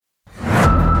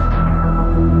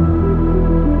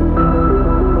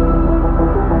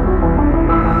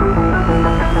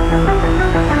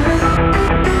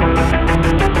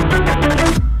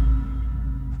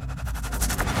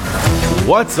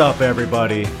What's up,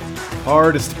 everybody?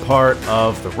 Hardest part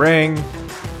of the ring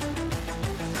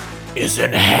is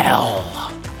in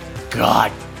hell.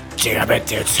 God damn it,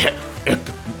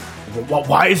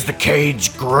 why is the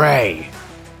cage gray?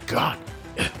 God,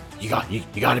 you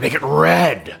gotta make it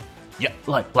red. Yeah,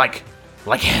 like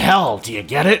hell, do you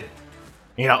get it?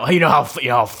 You know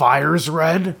how fire's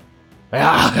red?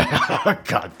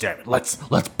 God damn it, let's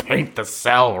paint the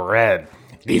cell red.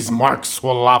 These marks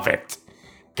will love it.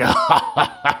 Do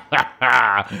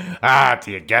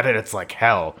you get it? It's like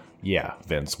hell. Yeah,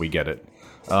 Vince, we get it.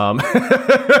 Man,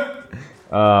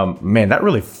 that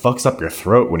really fucks up your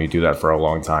throat when you do that for a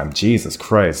long time. Jesus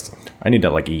Christ. I need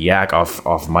to yak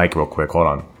off mic real quick. Hold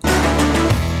on.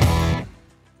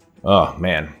 Oh,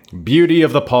 man. Beauty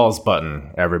of the pause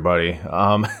button, everybody.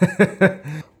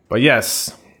 But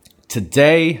yes,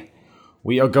 today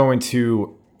we are going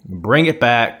to bring it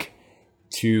back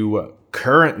to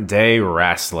current day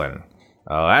wrestling.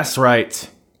 That's right.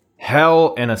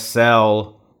 Hell in a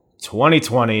Cell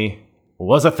 2020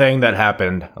 was a thing that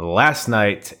happened last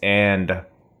night, and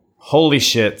holy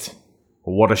shit,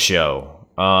 what a show.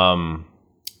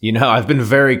 I've been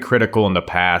very critical in the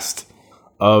past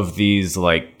of these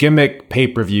gimmick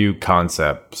pay-per-view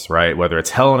concepts, right? Whether it's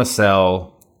Hell in a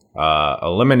Cell,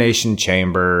 Elimination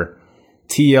Chamber,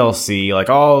 TLC,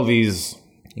 all these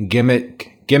gimmick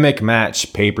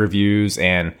match pay-per-views,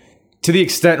 and to the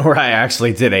extent where I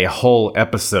actually did a whole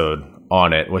episode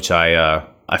on it, which I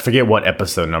forget what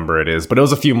episode number it is, but it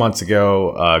was a few months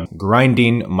ago,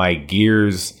 grinding my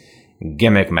gears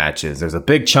gimmick matches. There's a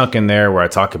big chunk in there where I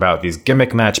talk about these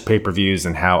gimmick match pay-per-views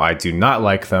and how I do not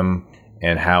like them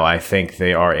and how I think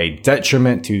they are a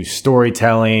detriment to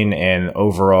storytelling and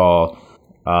overall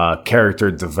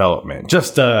character development.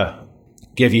 Just to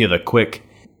give you the quick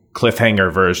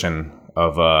cliffhanger version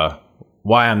of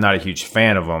why I'm not a huge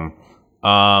fan of them.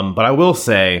 But I will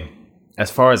say,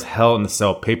 as far as Hell in the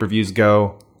Cell pay-per-views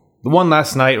go, the one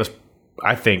last night was,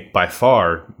 I think, by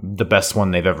far the best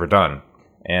one they've ever done.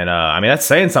 And, that's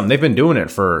saying something. They've been doing it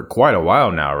for quite a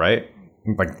while now, right?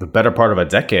 The better part of a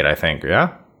decade, I think.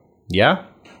 Yeah? Yeah?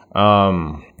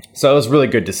 So it was really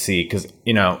good to see because,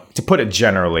 to put it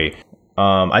generally,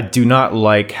 I do not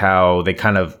like how they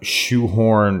kind of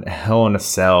shoehorn Hell in a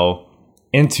Cell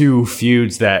into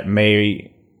feuds that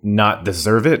may not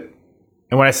deserve it.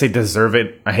 And when I say deserve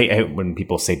it, I hate when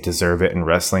people say deserve it in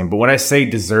wrestling. But when I say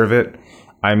deserve it,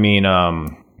 I mean,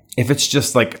 if it's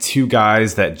just two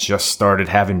guys that just started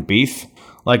having beef,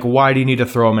 why do you need to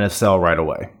throw them in a cell right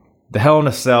away? The Hell in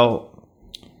a Cell,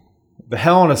 the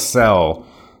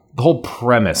whole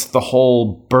premise, the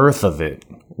whole birth of it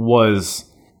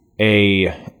was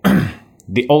the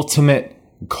ultimate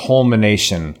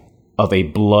culmination of a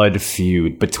blood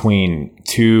feud between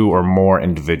two or more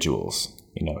individuals.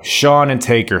 Shawn and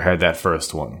Taker had that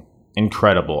first one.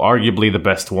 Incredible. Arguably the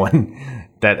best one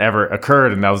that ever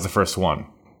occurred, and that was the first one.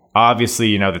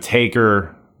 Obviously, the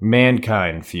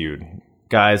Taker-Mankind feud.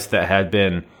 Guys that had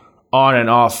been on and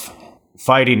off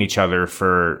fighting each other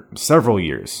for several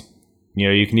years.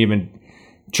 You can even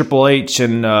Triple H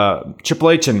and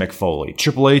Mick Foley,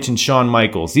 Triple H and Shawn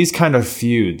Michaels. These kind of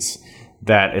feuds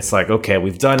that it's okay,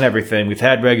 we've done everything. We've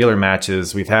had regular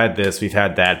matches. We've had this. We've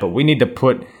had that. But we need to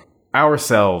put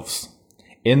ourselves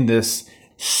in this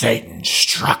Satan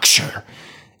structure.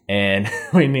 And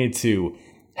we need to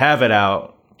have it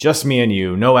out. Just me and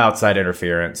you. No outside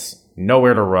interference.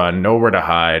 Nowhere to run. Nowhere to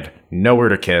hide. Nowhere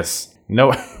to kiss.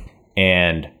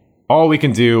 And all we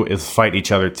can do is fight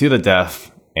each other to the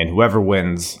death. And whoever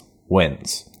wins,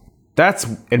 wins. That's,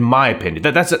 in my opinion,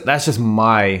 that's just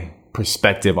my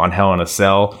perspective on Hell in a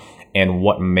Cell and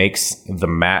what makes the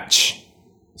match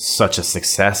such a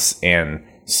success and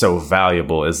so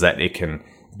valuable is that it can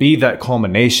be that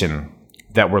culmination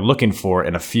that we're looking for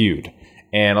in a feud.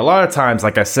 And a lot of times,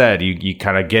 like I said, you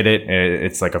kind of get it.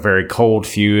 It's a very cold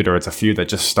feud, or it's a feud that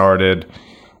just started.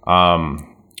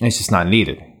 It's just not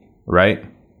needed, right?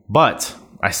 But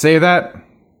I say that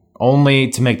only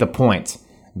to make the point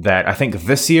that I think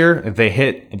this year they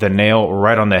hit the nail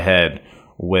right on the head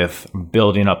with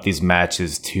building up these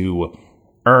matches to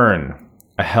earn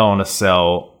a Hell in a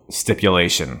Cell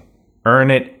stipulation. Earn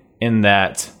it in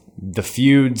that the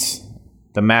feuds,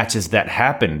 the matches that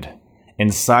happened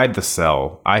inside the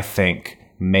cell, I think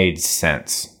made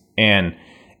sense. And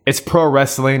it's pro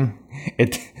wrestling.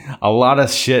 A lot of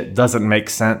shit doesn't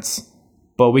make sense,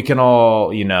 but we can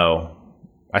all,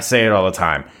 I say it all the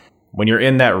time. When you're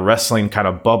in that wrestling kind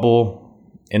of bubble,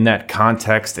 in that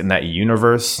context, in that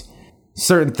universe,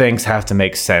 certain things have to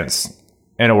make sense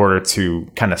in order to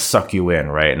kind of suck you in,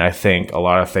 right? And I think a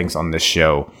lot of things on this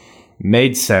show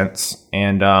made sense,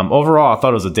 and overall, I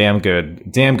thought it was a damn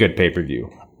good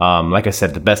pay-per-view. Like I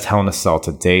said, the best Hell in a Cell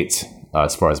to date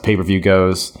as far as pay-per-view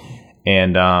goes,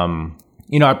 and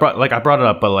I brought it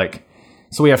up, but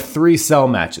so we have 3 cell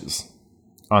matches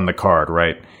on the card,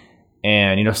 right?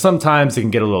 And sometimes it can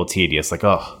get a little tedious,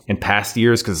 in past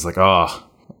years, because it's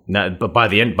but by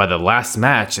the last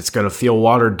match, it's gonna feel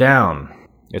watered down.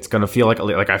 It's gonna feel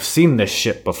like I've seen this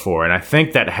shit before, and I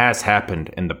think that has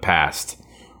happened in the past,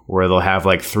 where they'll have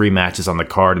 3 matches on the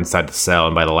card inside the cell,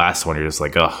 and by the last one, you're just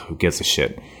who gives a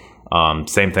shit?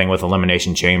 Same thing with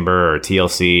Elimination Chamber or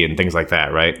TLC and things like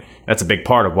that, right? That's a big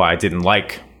part of why I didn't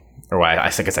like, or why I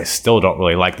guess I still don't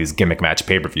really like these gimmick match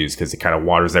pay-per-views, because it kind of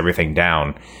waters everything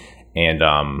down and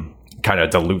kind of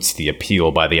dilutes the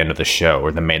appeal by the end of the show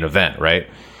or the main event, right?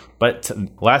 But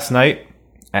last night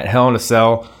at Hell in a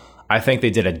Cell, I think they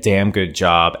did a damn good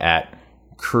job at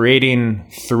creating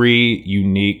 3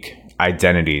 unique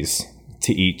identities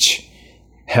to each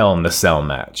Hell in the Cell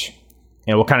match.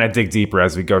 And we'll kind of dig deeper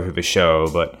as we go through the show.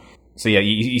 But so yeah,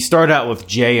 you start out with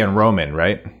Jay and Roman,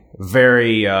 right?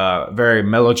 Very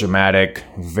melodramatic,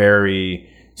 it's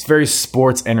very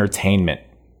sports entertainment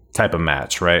type of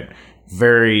match, right?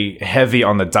 Very heavy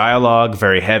on the dialogue,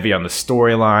 very heavy on the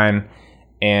storyline,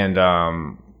 and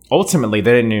ultimately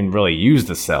they didn't even really use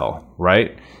the cell,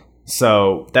 right?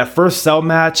 So that first cell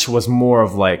match was more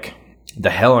of the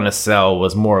Hell in a Cell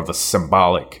was more of a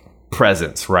symbolic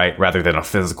presence, right, rather than a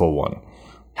physical one.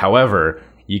 However,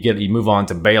 you move on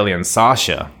to Bayley and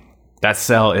Sasha. That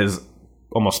cell is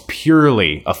almost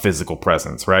purely a physical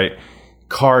presence, right?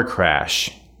 Car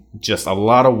crash, just a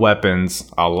lot of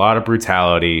weapons, a lot of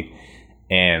brutality,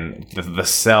 and the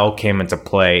cell came into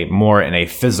play more in a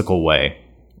physical way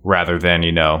rather than,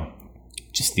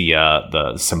 just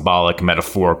the symbolic,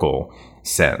 metaphorical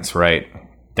sense, right?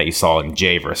 That you saw in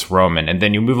Jay versus Roman. And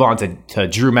then you move on to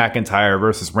Drew McIntyre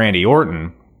versus Randy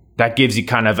Orton. That gives you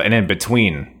kind of an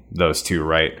in-between those two,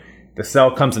 right? The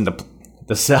cell comes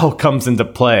into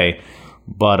play,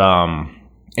 but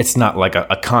it's not like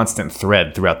a constant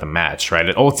thread throughout the match, right?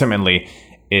 It ultimately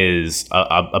is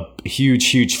a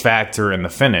huge factor in the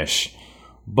finish,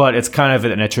 but it's kind of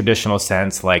in a traditional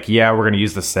sense, we're going to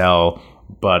use the cell,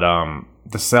 but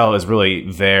the cell is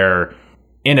really there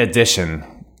in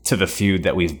addition to the feud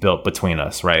that we've built between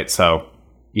us, right? So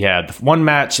yeah, the one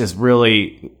match is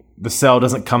really, the cell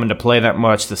doesn't come into play that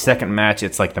much. The second match,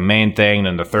 it's the main thing,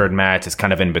 and the third match is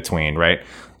kind of in between, right?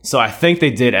 So I think they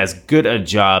did as good a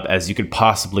job as you could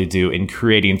possibly do in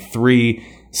creating 3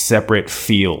 separate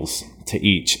feels to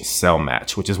each cell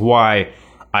match, which is why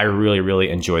I really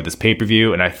enjoyed this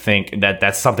pay-per-view, and I think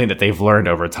that's something that they've learned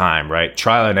over time, right?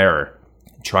 Trial and error.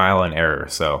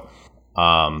 So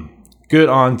good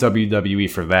on WWE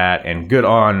for that, and good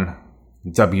on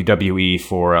WWE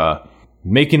for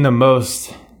making the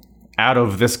most out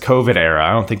of this COVID era.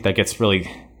 I don't think that gets really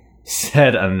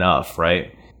said enough,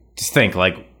 right? Just think,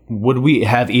 would we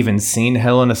have even seen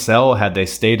Hell in a Cell had they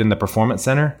stayed in the Performance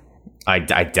Center? I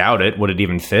doubt it. Would it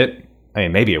even fit? I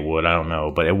mean, maybe it would. I don't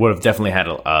know. But it would have definitely had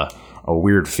a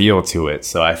weird feel to it.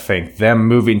 So I think them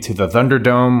moving to the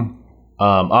Thunderdome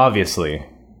obviously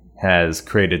has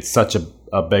created such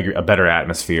a better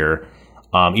atmosphere.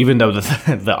 Even though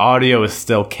the audio is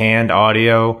still canned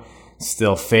audio,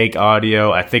 still fake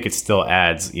audio, I think it still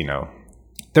adds,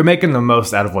 they're making the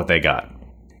most out of what they got.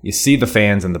 You see the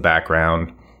fans in the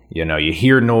background. You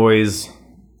hear noise,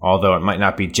 although it might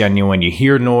not be genuine. You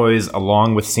hear noise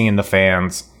along with seeing the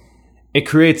fans. It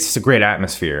creates a great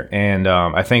atmosphere, and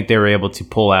I think they were able to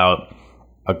pull out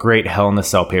a great Hell in a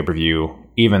Cell pay-per-view,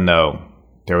 even though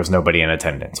there was nobody in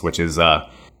attendance, which is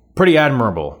pretty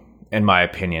admirable, in my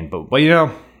opinion. But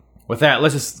with that,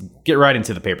 let's just get right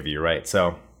into the pay-per-view, right?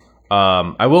 So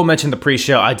I will mention the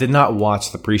pre-show. I did not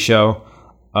watch the pre-show.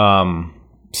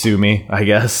 Sue me, I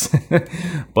guess.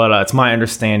 But it's my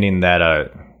understanding that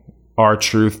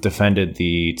R-Truth defended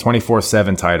the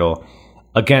 24/7 title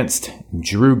against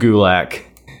Drew Gulak,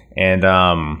 and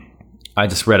I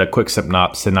just read a quick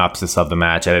synopsis of the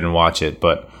match. I didn't watch it,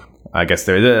 but I guess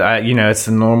it's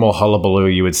the normal hullabaloo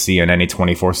you would see in any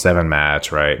 24/7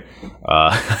 match, right?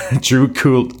 Drew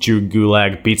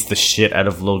Gulak beats the shit out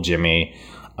of Lil Jimmy,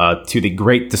 to the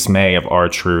great dismay of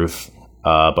R-Truth.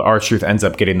 But R-Truth ends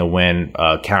up getting the win,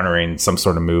 countering some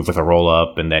sort of move with a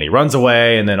roll-up, and then he runs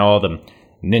away, and then all the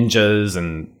ninjas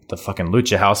and the fucking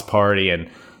Lucha House Party and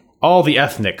all the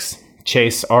ethnics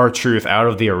chase R-Truth out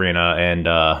of the arena, and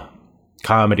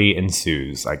comedy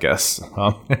ensues, I guess.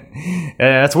 And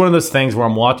that's one of those things where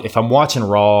if I'm watching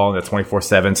Raw and the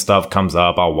 24/7 stuff comes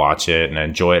up, I'll watch it and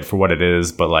enjoy it for what it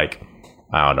is. But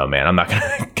I don't know, man. I'm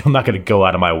not gonna go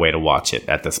out of my way to watch it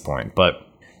at this point. But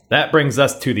that brings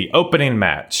us to the opening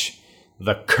match,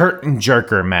 the curtain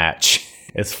jerker match.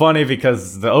 It's funny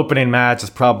because the opening match is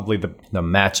probably the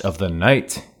match of the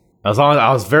night. I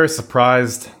was very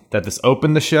surprised that this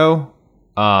opened the show,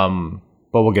 but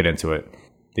we'll get into it.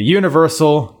 The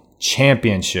Universal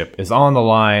Championship is on the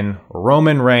line.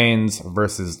 Roman Reigns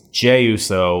versus Jey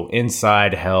Uso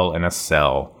inside Hell in a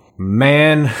Cell.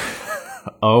 Man,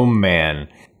 oh man.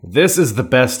 This is the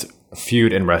best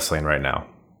feud in wrestling right now.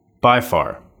 By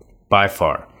far.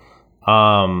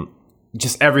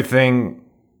 Just everything,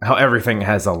 how everything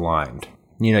has aligned.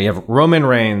 You know, you have Roman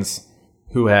Reigns,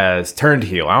 who has turned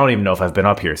heel. I don't even know if I've been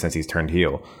up here since he's turned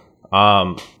heel.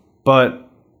 But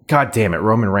God damn it,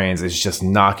 Roman Reigns is just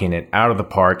knocking it out of the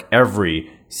park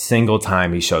every single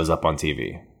time he shows up on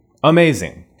TV.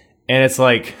 Amazing. And it's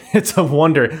like, it's a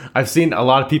wonder. I've seen a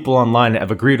lot of people online that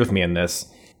have agreed with me in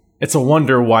this. It's a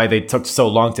wonder why they took so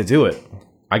long to do it.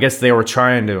 I guess they were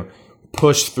trying to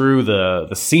push through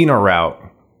the Cena route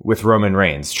with Roman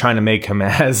Reigns, trying to make him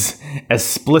as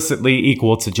explicitly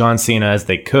equal to John Cena as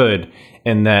they could,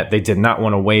 in that they did not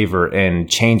want to waver in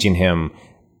changing him,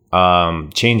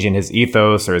 changing his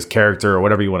ethos or his character or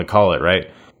whatever you want to call it,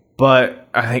 right? But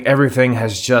I think everything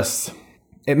has just,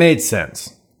 it made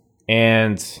sense.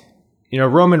 And, you know,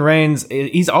 Roman Reigns,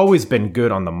 he's always been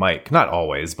good on the mic. Not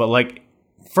always, but like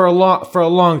for a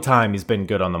long time, he's been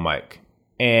good on the mic.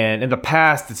 And in the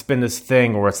past, it's been this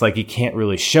thing where it's like he can't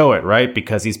really show it, right?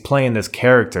 Because he's playing this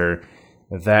character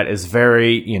that is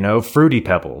very, you know, Fruity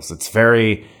Pebbles. It's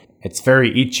very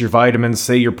eat your vitamins,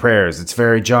 say your prayers. It's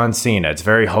very John Cena. It's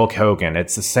very Hulk Hogan.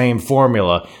 It's the same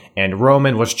formula. And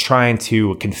Roman was trying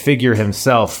to configure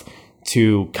himself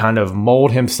to kind of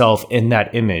mold himself in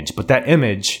that image. But that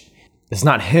image is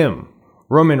not him.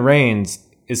 Roman Reigns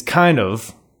is kind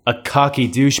of a cocky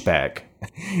douchebag.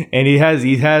 And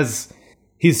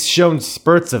he's shown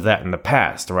spurts of that in the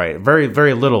past, right? Very,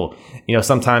 very little. You know,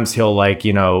 sometimes he'll like,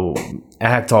 you know,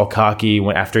 act all cocky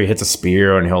after he hits a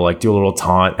spear, and he'll like do a little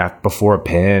taunt before a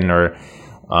pin, or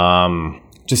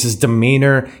just his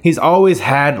demeanor. He's always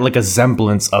had like a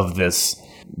semblance of this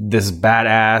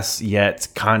badass yet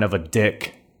kind of a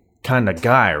dick kind of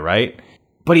guy, right?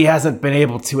 But he hasn't been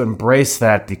able to embrace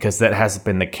that because that hasn't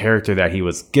been the character that he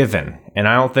was given. And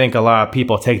I don't think a lot of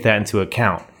people take that into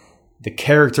account. The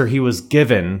character he was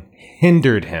given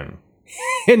hindered him.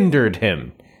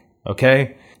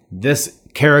 Okay? This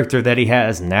character that he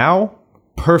has now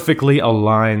perfectly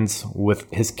aligns with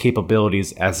his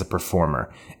capabilities as a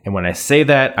performer. And when I say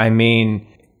that, I mean,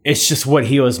 it's just what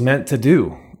he was meant to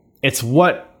do. It's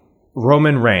what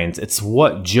Roman Reigns, it's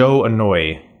what Joe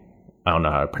Anoa'i, I don't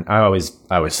know how to, I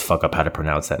always fuck up how to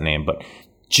pronounce that name, but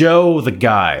Joe the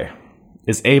guy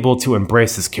is able to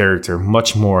embrace his character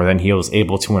much more than he was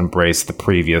able to embrace the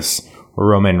previous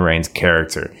Roman Reigns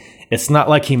character. It's not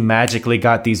like he magically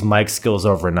got these mic skills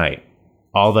overnight.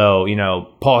 Although, you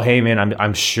know, Paul Heyman,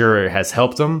 I'm sure has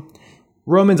helped him.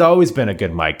 Roman's always been a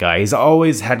good mic guy. He's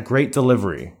always had great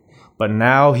delivery. But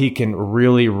now he can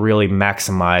really, really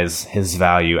maximize his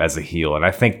value as a heel. And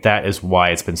I think that is why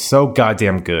it's been so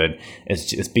goddamn good. It's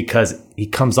just because he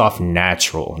comes off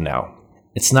natural now.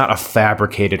 It's not a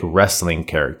fabricated wrestling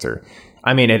character.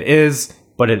 I mean, it is,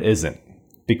 but it isn't.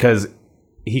 Because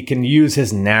he can use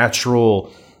his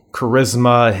natural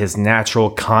charisma, his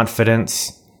natural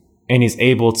confidence, and he's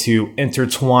able to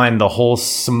intertwine the whole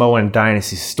Samoan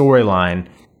Dynasty storyline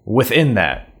within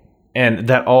that. And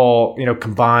that all, you know,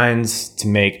 combines to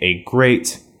make a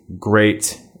great,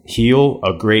 great heel,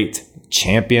 a great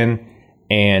champion.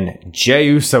 And Jey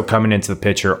Uso coming into the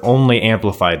picture only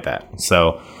amplified that.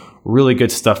 So really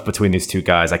good stuff between these two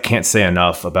guys. I can't say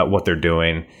enough about what they're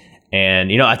doing.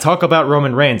 And, you know, I talk about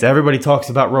Roman Reigns. Everybody talks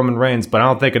about Roman Reigns, but I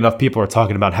don't think enough people are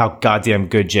talking about how goddamn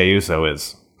good Jey Uso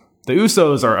is. The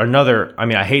Usos are another, I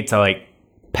mean, I hate to, like,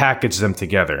 package them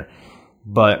together.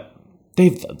 But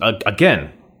they've,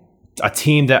 again, a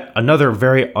team that, another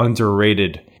very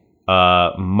underrated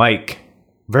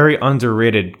very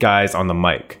underrated guys on the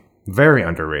mic. Very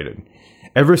underrated.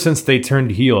 Ever since they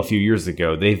turned heel a few years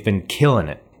ago, they've been killing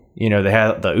it. You know, they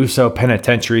had the Uso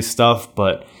Penitentiary stuff,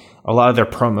 but a lot of their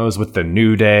promos with the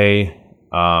New Day,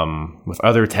 with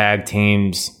other tag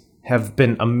teams, have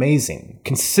been amazing.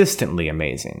 Consistently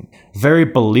amazing. Very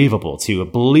believable, too.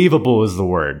 Believable is the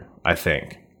word, I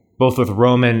think. Both with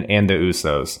Roman and the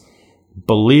Usos.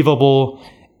 Believable,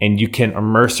 and you can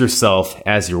immerse yourself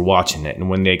as you're watching it. And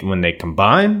when they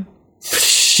combine,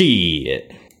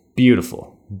 shit.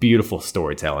 Beautiful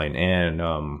storytelling. And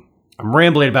I'm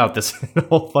rambling about this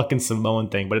whole fucking Samoan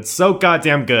thing, but it's so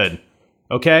goddamn good.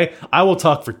 Okay? I will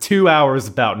talk for 2 hours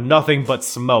about nothing but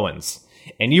Samoans,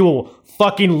 and you will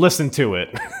fucking listen to it.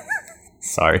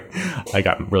 Sorry. I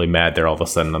got really mad there all of a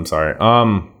sudden. I'm sorry.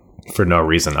 For no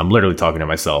reason. I'm literally talking to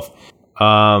myself.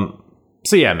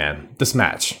 So yeah, man, this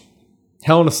match.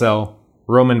 Hell in a Cell,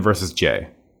 Roman versus Jay.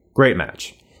 Great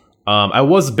match. I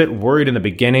was a bit worried in the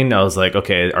beginning. I was like,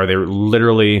 okay, are they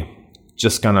literally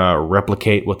just gonna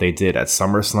replicate what they did at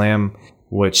SummerSlam?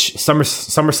 Which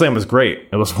SummerSlam was great.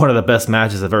 It was one of the best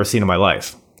matches I've ever seen in my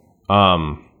life.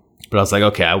 But I was like,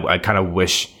 okay, I kind of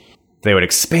wish they would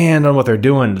expand on what they're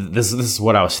doing. This is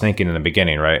what I was thinking in the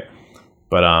beginning, right?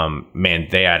 But man,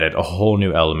 they added a whole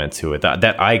new element to it.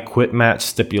 That I Quit match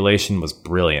stipulation was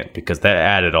brilliant because that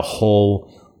added a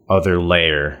whole other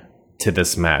layer to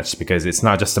this match, because it's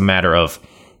not just a matter of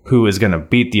who is going to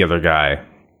beat the other guy.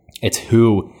 It's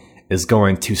who is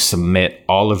going to submit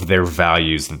all of their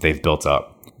values that they've built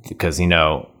up. Because, you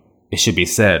know, it should be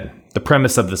said, the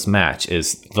premise of this match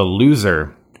is the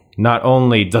loser not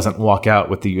only doesn't walk out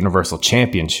with the Universal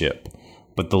Championship,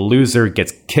 but the loser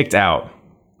gets kicked out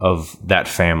of that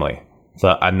family,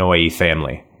 the Anoa'i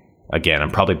family. Again,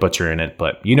 I'm probably butchering it,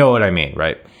 but you know what I mean,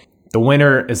 right? The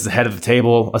winner is the head of the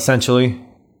table, essentially,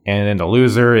 and then the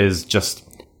loser is just,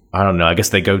 I don't know, I guess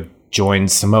they go join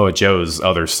Samoa Joe's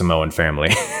other Samoan family,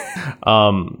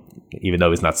 even though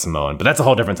he's not Samoan, but that's a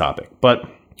whole different topic. But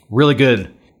really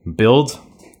good build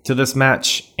to this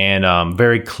match, and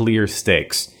very clear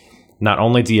stakes. Not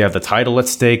only do you have the title at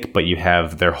stake, but you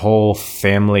have their whole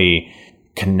family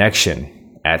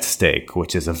connection at stake,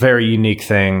 which is a very unique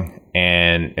thing,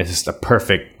 and it's just a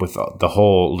perfect with the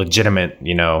whole legitimate,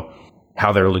 you know,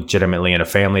 how they're legitimately in a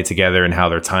family together and how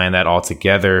they're tying that all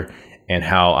together, and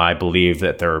how I believe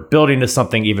that they're building to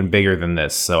something even bigger than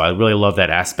this. So I really love that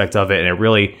aspect of it, and it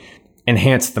really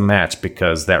enhanced the match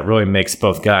because that really makes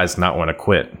both guys not want to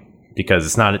quit. Because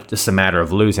it's not just a matter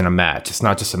of losing a match. It's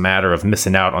not just a matter of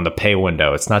missing out on the pay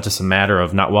window. It's not just a matter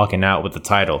of not walking out with the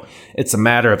title. It's a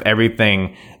matter of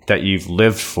everything that you've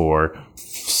lived for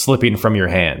slipping from your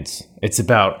hands. It's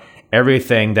about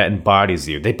everything that embodies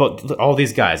you. They both, all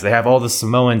these guys, they have all the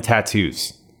Samoan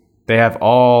tattoos. They have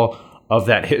all of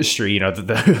that history. You know,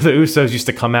 the Usos used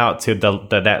to come out to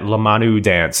that Lamanu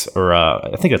dance, or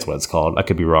I think that's what it's called. I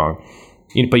could be wrong.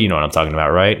 But you know what I'm talking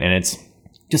about, right? And it's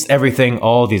just everything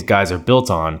all these guys are built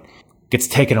on gets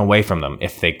taken away from them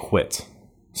if they quit.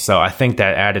 So I think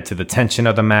that added to the tension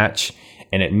of the match,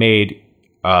 and it made,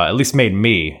 at least made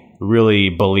me really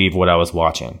believe what I was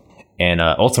watching. And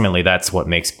ultimately, that's what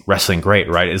makes wrestling great,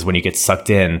 right? Is when you get sucked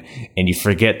in and you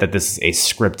forget that this is a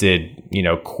scripted, you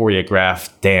know,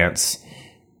 choreographed dance.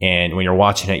 And when you're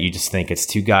watching it, you just think it's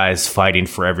two guys fighting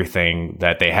for everything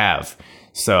that they have.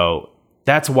 So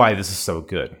that's why this is so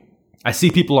good. I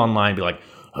see people online be like,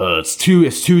 it's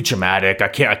too traumatic. I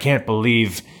can't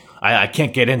believe I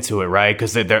can't get into it, right?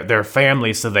 Because they're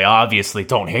family, so they obviously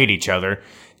don't hate each other.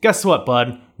 Guess what,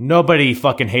 bud? Nobody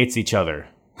fucking hates each other.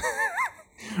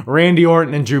 Randy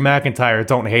Orton and Drew McIntyre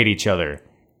don't hate each other.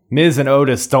 Miz and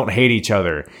Otis don't hate each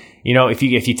other. You know, if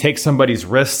you take somebody's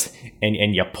wrist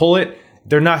and you pull it,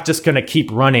 they're not just gonna keep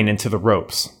running into the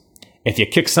ropes. If you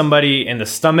kick somebody in the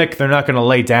stomach, they're not gonna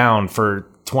lay down for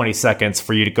 20 seconds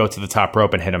for you to go to the top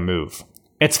rope and hit a move.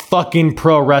 It's fucking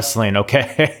pro wrestling,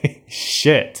 okay?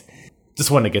 Shit.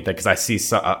 Just wanted to get that because I see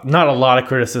not a lot of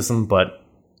criticism, but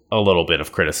a little bit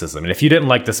of criticism. And if you didn't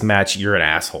like this match, you're an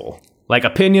asshole. Like,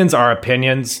 opinions are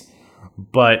opinions,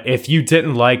 but if you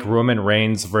didn't like Roman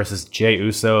Reigns versus Jey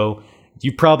Uso,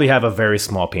 you probably have a very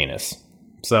small penis.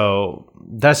 So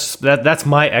that's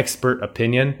my expert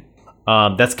opinion.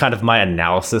 That's kind of my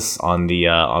analysis on the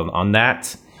on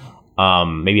that.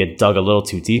 Maybe I dug a little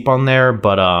too deep on there,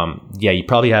 but yeah, you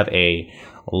probably have a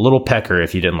little pecker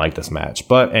if you didn't like this match.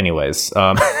 But anyways,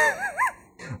 I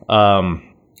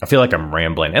feel like I'm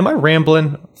rambling. Am I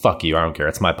rambling? Fuck you, I don't care.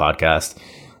 It's my podcast.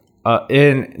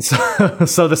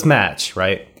 So this match,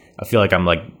 right? I feel like I'm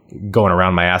like going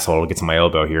around my asshole to get to my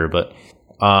elbow here, but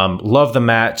love the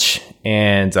match.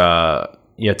 And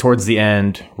yeah, towards the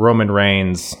end, Roman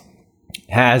Reigns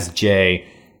has Jey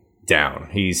down.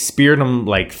 He's speared him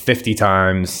like 50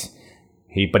 times,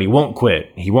 but he won't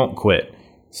quit. He won't quit.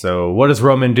 So what does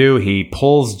Roman do? He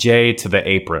pulls Jey to the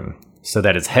apron so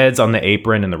that his head's on the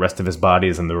apron and the rest of his body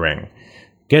is in the ring.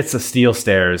 Gets the steel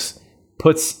stairs,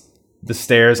 puts the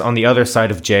stairs on the other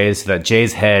side of Jey's so that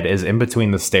Jey's head is in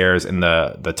between the stairs and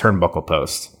the turnbuckle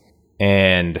post.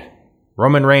 And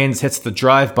Roman Reigns hits the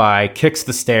drive-by, kicks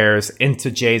the stairs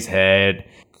into Jey's head,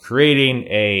 creating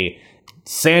a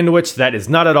sandwich that is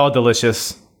not at all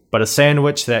delicious, but a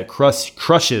sandwich that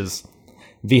crushes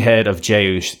the head of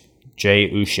Jey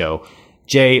Uso.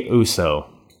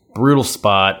 Brutal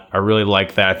spot. I really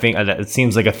like that. I think it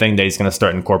seems like a thing that he's going to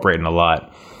start incorporating a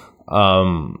lot.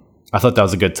 I thought that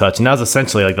was a good touch. And that was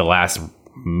essentially like the last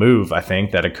move, I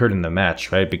think, that occurred in the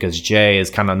match, right? Because Jay is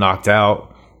kind of knocked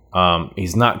out.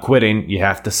 He's not quitting. You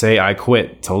have to say, I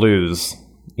quit to lose.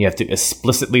 You have to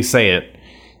explicitly say it.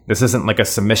 This isn't like a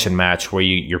submission match where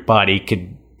your body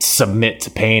could submit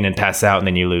to pain and pass out and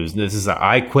then you lose. This is an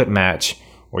I quit match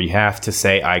where you have to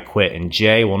say, I quit. And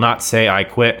Jay will not say, I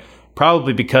quit,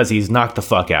 probably because he's knocked the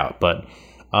fuck out. But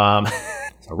so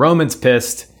Roman's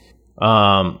pissed.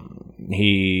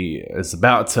 He is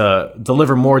about to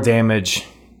deliver more damage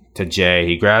to Jay.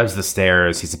 He grabs the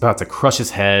stairs. He's about to crush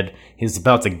his head. He's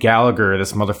about to Gallagher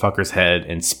this motherfucker's head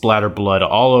and splatter blood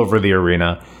all over the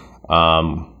arena,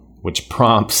 which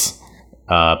prompts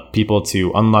people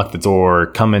to unlock the door,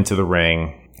 come into the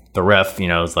ring. The ref,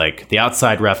 is like, the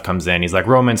outside ref comes in. He's like,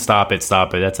 Roman, stop it.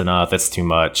 That's enough. That's too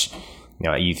much.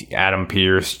 Adam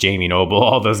Pearce, Jamie Noble,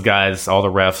 all those guys, all the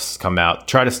refs come out,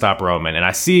 try to stop Roman. And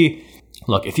I see,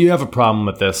 look, if you have a problem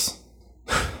with this,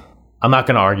 I'm not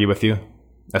going to argue with you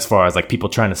as far as like people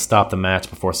trying to stop the match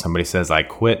before somebody says I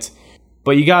quit.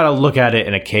 But you got to look at it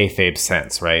in a kayfabe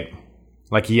sense, right?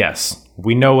 Like, yes,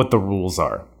 we know what the rules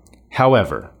are.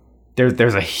 However,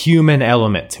 there's a human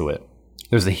element to it.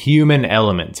 There's a human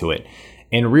element to it.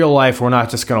 In real life, we're not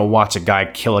just going to watch a guy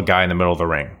kill a guy in the middle of the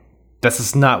ring. That's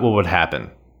just not what would happen.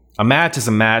 A match is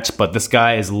a match, but this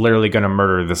guy is literally going to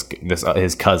murder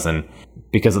his cousin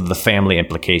because of the family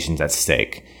implications at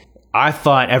stake. I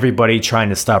thought everybody trying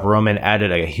to stop Roman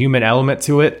added a human element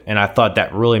to it, and I thought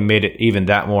that really made it even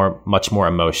much more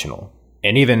emotional.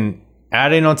 And even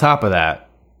adding on top of that,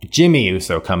 Jimmy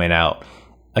Uso coming out.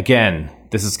 Again,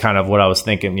 this is kind of what I was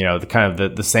thinking,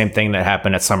 the same thing that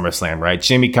happened at SummerSlam, right?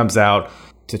 Jimmy comes out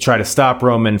to try to stop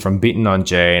Roman from beating on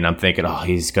Jay, and I'm thinking,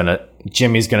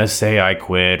 Jimmy's gonna say I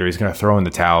quit, or he's gonna throw in the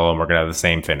towel, and we're gonna have the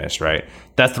same finish, right?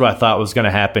 That's what I thought was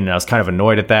gonna happen, and I was kind of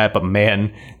annoyed at that, but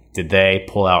man, did they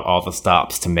pull out all the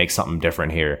stops to make something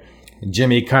different here.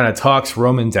 Jimmy kind of talks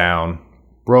Roman down.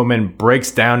 Roman breaks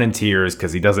down in tears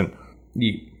because to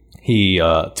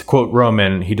quote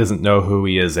Roman, he doesn't know who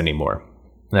he is anymore.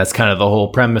 And that's kind of the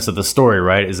whole premise of the story,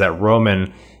 right? Is that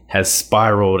Roman has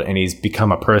spiraled and he's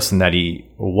become a person that he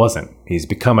wasn't. He's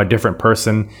become a different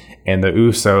person, and the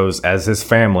Usos, as his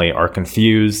family, are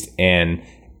confused and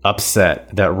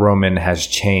upset that Roman has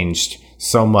changed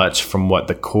so much from what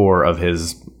the core of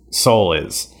his soul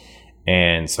is.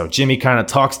 And so Jimmy kind of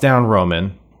talks down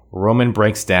Roman. Roman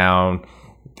breaks down.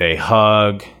 They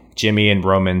hug. Jimmy and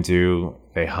Roman do.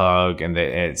 They hug, and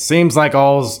it seems like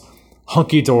all's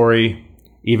hunky-dory,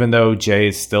 even though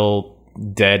Jay's still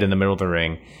dead in the middle of the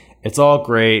ring. It's all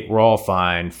great. We're all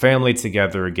fine. Family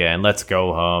together again. Let's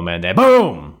go home. And then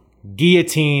boom!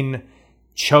 Guillotine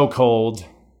chokehold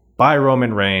by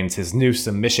Roman Reigns, his new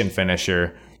submission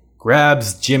finisher.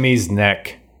 Grabs Jimmy's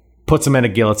neck, puts him in a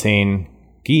guillotine,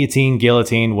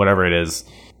 whatever it is.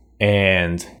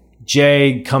 And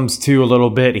Jay comes to a little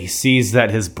bit. He sees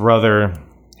that his brother,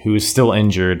 who is still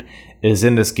injured, is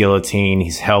in this guillotine.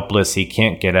 He's helpless. He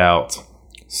can't get out.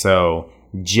 So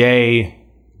Jay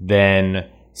then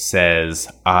says,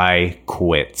 I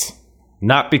quit.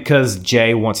 Not because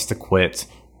Jay wants to quit,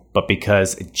 but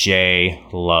because Jay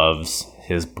loves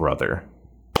his brother.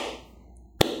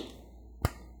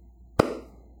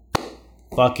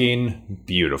 Fucking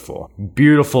beautiful.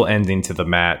 Beautiful ending to the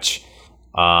match.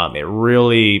 It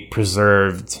really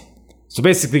preserved. So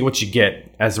basically what you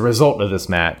get as a result of this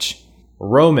match,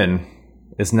 Roman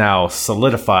is now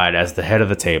solidified as the head of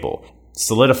the table.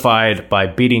 Solidified by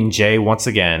beating Jay once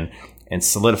again, and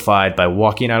solidified by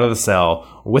walking out of the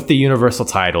cell with the Universal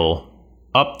title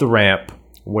up the ramp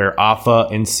where Alpha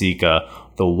and Sika,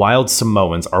 the Wild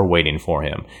Samoans, are waiting for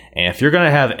him. And if you're going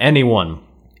to have anyone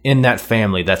in that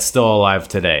family that's still alive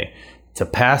today to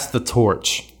pass the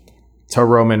torch to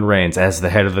Roman Reigns as the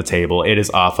head of the table, it is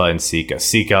Alpha and Sika.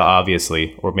 Sika,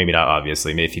 obviously, or maybe not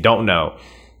obviously, if you don't know,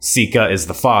 Sika is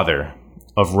the father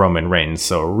of Roman Reigns.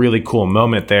 So a really cool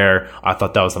moment there. I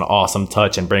thought that was an awesome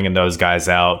touch in bringing those guys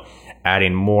out,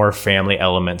 adding more family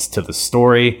elements to the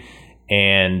story.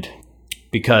 And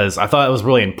because I thought it was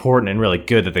really important and really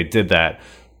good that they did that,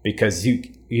 because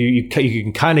you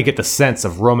can kind of get the sense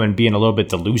of Roman being a little bit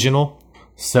delusional.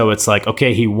 So it's like,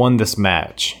 okay, he won this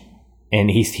match, and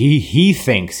he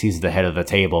thinks he's the head of the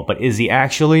table, but is he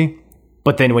actually?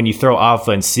 But then when you throw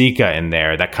Alpha and Sika in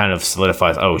there, that kind of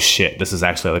solidifies, oh shit, this is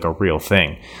actually like a real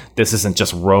thing. This isn't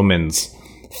just Roman's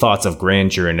thoughts of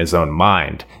grandeur in his own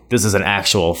mind. This is an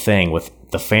actual thing with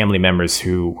the family members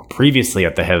who were previously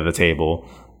at the head of the table,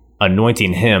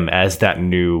 anointing him as that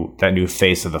new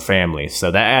face of the family.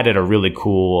 So that added a really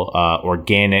cool,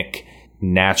 organic,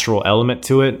 natural element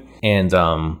to it. And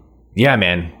yeah,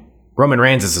 man, Roman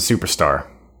Reigns is a superstar.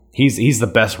 He's the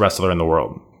best wrestler in the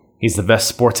world. He's the best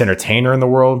sports entertainer in the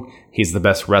world. He's the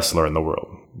best wrestler in the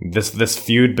world. This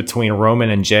feud between Roman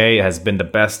and Jay has been the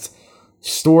best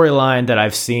storyline that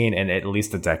I've seen in at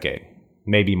least a decade.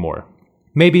 Maybe more.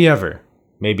 Maybe ever.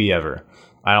 Maybe ever.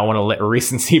 I don't want to let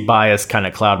recency bias kind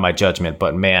of cloud my judgment,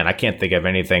 but man, I can't think of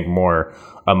anything more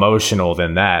emotional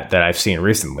than that I've seen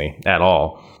recently at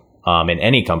all in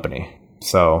any company.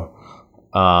 So,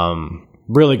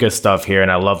 really good stuff here,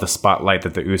 and I love the spotlight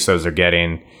that the Usos are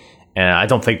getting. And I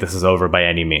don't think this is over by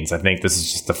any means. I think this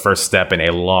is just the first step in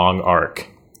a long arc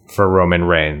for Roman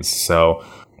Reigns. So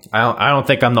I don't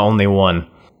think I'm the only one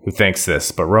who thinks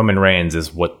this, but Roman Reigns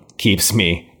is what keeps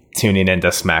me tuning into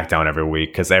SmackDown every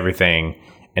week, because everything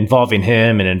involving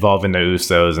him and involving the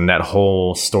Usos and that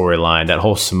whole storyline, that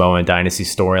whole Samoan Dynasty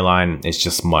storyline is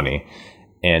just money.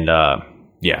 And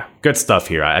yeah, good stuff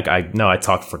here. I know I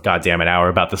talked for goddamn an hour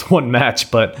about this one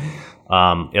match, but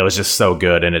it was just so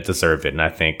good and it deserved it. And I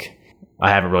think I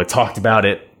haven't really talked about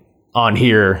it on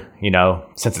here,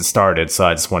 since it started. So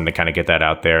I just wanted to kind of get that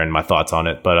out there and my thoughts on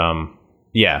it. But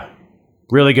yeah,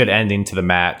 really good ending to the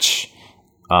match.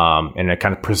 And it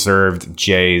kind of preserved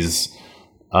Jay's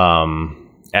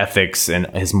ethics and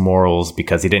his morals,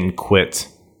 because he didn't quit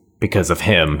because of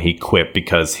him. He quit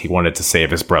because he wanted to save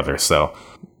his brother. So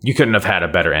you couldn't have had a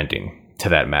better ending to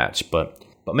that match. But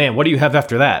man, what do you have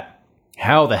after that?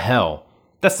 How the hell?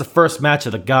 That's the first match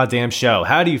of the goddamn show.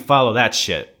 How do you follow that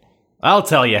shit? I'll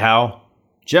tell you how.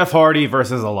 Jeff Hardy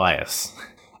versus Elias.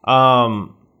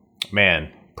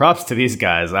 Man, props to these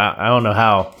guys. I don't know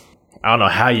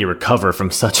how you recover from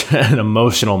such an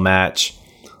emotional match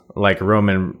like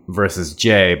Roman versus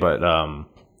Jay, but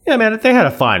yeah, man, they had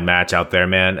a fine match out there,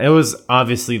 man. It was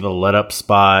obviously the let up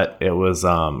spot. It was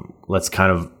let's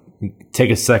kind of take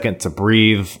a second to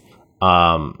breathe.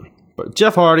 But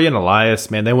Jeff Hardy and Elias,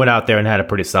 man, they went out there and had a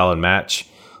pretty solid match.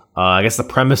 I guess the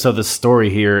premise of the story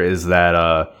here is that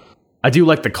I do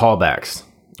like the callbacks,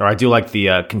 or I do like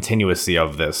the continuity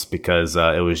of this, because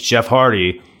it was Jeff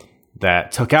Hardy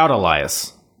that took out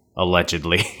Elias,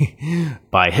 allegedly,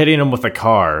 by hitting him with a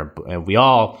car. And we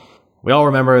all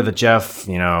remember the Jeff,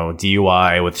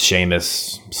 DUI with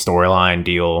Sheamus storyline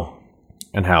deal,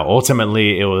 and how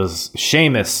ultimately it was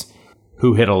Sheamus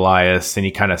who hit Elias, and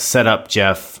he kind of set up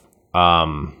Jeff,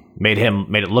 made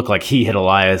it look like he hit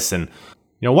Elias. And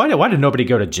why did nobody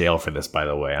go to jail for this, by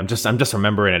the way? I'm just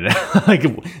remembering it. Like,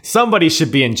 somebody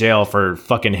should be in jail for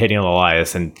fucking hitting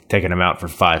Elias and taking him out for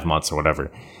 5 months or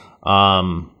whatever.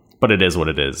 But it is what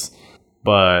it is.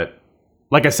 But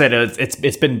like I said,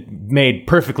 it's been made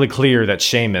perfectly clear that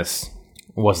Sheamus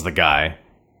was the guy.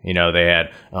 They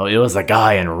had, it was a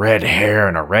guy in red hair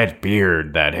and a red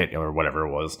beard that hit, or whatever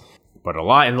it was. But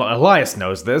Elias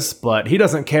knows this, but he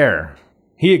doesn't care.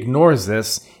 He ignores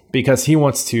this because he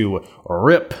wants to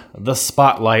rip the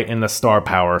spotlight and the star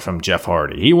power from Jeff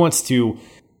Hardy. He wants to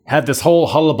have this whole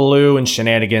hullabaloo and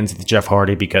shenanigans with Jeff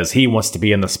Hardy because he wants to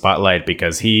be in the spotlight,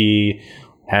 because he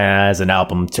has an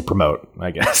album to promote,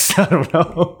 I guess. I don't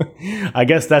know. I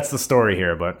guess that's the story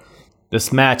here, but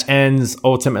this match ends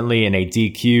ultimately in a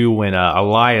DQ when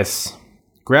Elias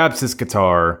grabs his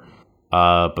guitar,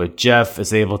 but Jeff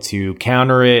is able to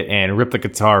counter it and rip the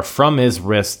guitar from his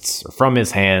wrists, from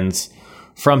his hands,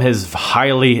 from his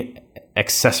highly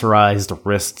accessorized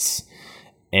wrists,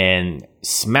 and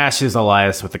smashes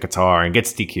Elias with the guitar and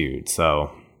gets DQ'd.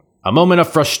 So a moment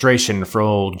of frustration for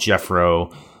old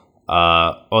Jeffro.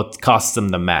 It costs him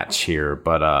the match here,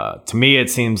 but to me it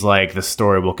seems like the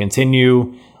story will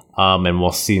continue, and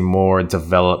we'll see more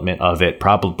development of it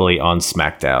probably on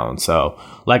SmackDown. So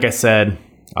like I said,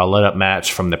 a let up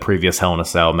match from the previous Hell in a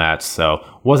Cell match, so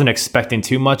wasn't expecting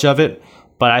too much of it,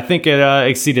 but I think it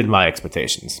exceeded my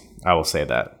expectations. I will say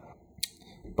that.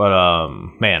 But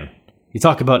man, you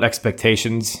talk about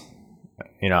expectations.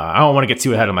 I don't want to get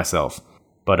too ahead of myself.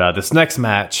 But this next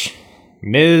match,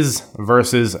 Miz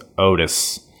versus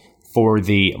Otis, for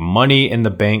the Money in the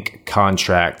Bank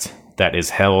contract that is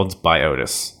held by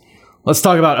Otis. Let's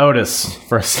talk about Otis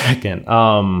for a second.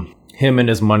 Him and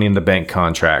his Money in the Bank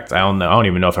contract. I don't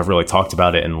even know if I've really talked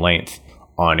about it in length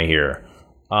on here.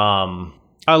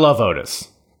 I love Otis.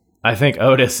 I think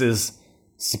Otis is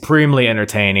supremely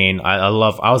entertaining. I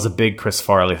was a big Chris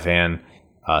Farley fan.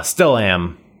 Still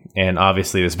am. And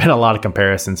obviously there's been a lot of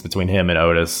comparisons between him and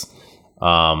Otis.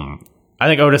 I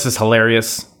think Otis is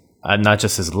hilarious. Not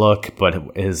just his look,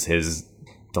 but his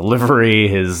delivery,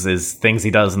 his things he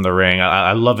does in the ring.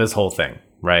 I love his whole thing,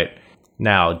 right?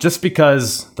 Now, just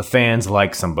because the fans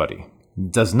like somebody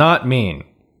does not mean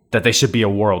that they should be a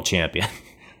world champion.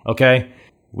 Okay?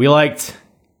 We liked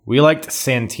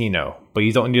Santino, but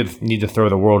you don't need to throw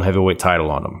the world heavyweight title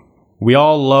on him. we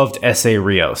all loved S.A.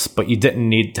 Rios, but you didn't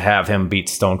need to have him beat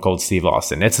Stone Cold Steve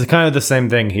Austin. It's kind of the same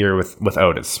thing here with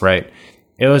Otis, right?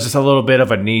 It was just a little bit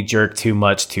of a knee-jerk too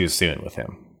much too soon with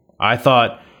him. I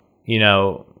thought,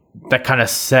 that kind of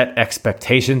set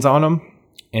expectations on him,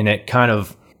 and it kind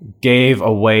of gave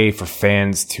a way for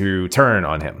fans to turn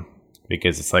on him.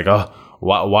 Because it's like, oh,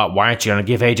 why aren't you going to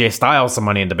give AJ Styles the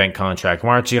Money in the Bank contract?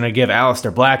 Why aren't you going to give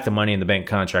Aleister Black the Money in the Bank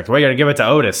contract? Why are you going to give it to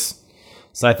Otis?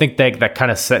 So I think that kind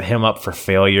of set him up for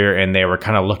failure, and they were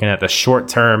kind of looking at the short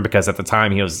term because at the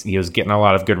time he was getting a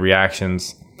lot of good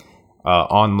reactions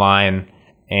online,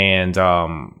 and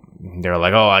they were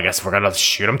like, oh, I guess we're gonna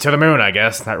shoot him to the moon. I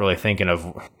guess not really thinking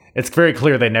of. It's very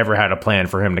clear they never had a plan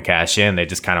for him to cash in. They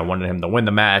just kind of wanted him to win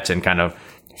the match and kind of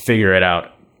figure it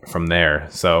out from there.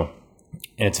 So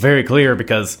it's very clear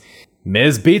because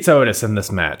Miz beats Otis in this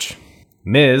match.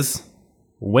 Miz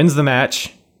wins the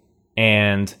match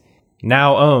and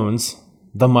now owns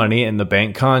the Money in the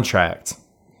Bank contract.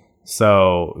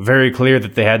 So very clear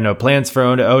that they had no plans for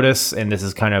Otis, and this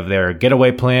is kind of their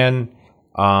getaway plan,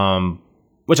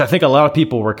 which I think a lot of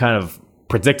people were kind of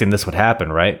predicting this would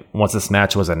happen, right? Once this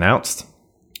match was announced.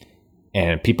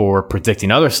 And people were predicting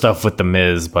other stuff with The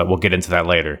Miz, but we'll get into that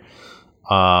later.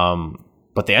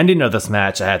 But the ending of this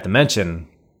match, I had to mention,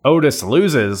 Otis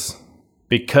loses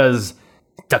because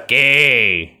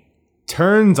Tucky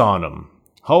turns on him.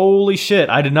 Holy shit,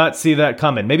 I did not see that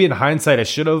coming. Maybe in hindsight I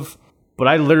should have, but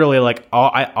I literally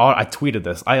I tweeted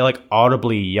this. I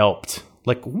audibly yelped.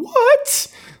 Like, what?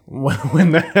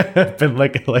 When that happened,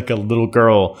 like a little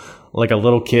girl, like a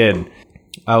little kid.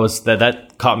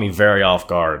 That caught me very off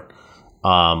guard.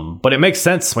 But it makes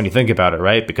sense when you think about it,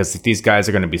 right? Because if these guys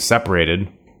are going to be separated,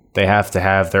 they have to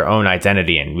have their own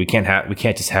identity, and we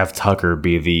can't just have Tucker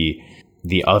be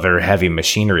the other heavy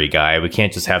machinery guy. We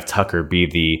can't just have Tucker be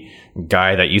the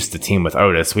guy that used to team with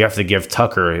Otis. We have to give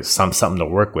Tucker something to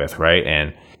work with, right?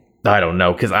 And I don't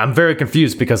know, because I'm very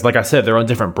confused because, like I said, they're on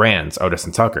different brands, Otis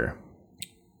and Tucker.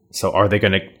 So are they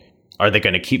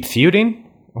gonna keep feuding,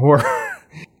 or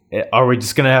are we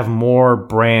just gonna have more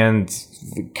brand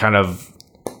kind of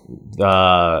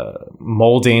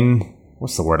molding?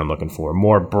 What's the word I'm looking for?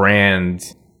 More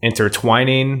brand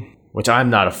intertwining, which I'm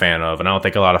not a fan of, and I don't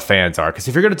think a lot of fans are. Because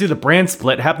if you're gonna do the brand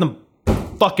split, have them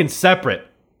fucking separate,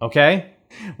 okay?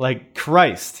 Like,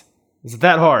 Christ, is it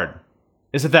that hard?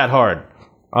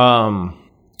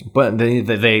 But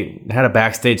they had a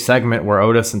backstage segment where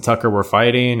Otis and Tucker were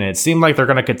fighting, and it seemed like they're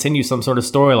going to continue some sort of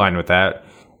storyline with that.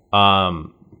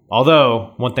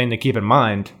 Although, one thing to keep in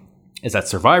mind is that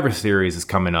Survivor Series is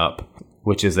coming up,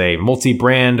 which is a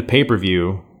multi-brand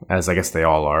pay-per-view, as I guess they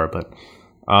all are. But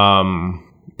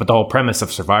the whole premise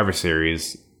of Survivor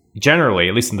Series, generally,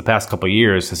 at least in the past couple of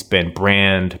years, has been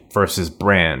brand versus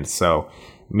brand. So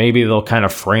maybe they'll kind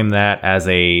of frame that as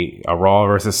a Raw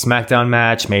versus SmackDown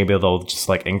match. Maybe they'll just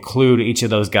include each of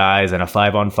those guys in a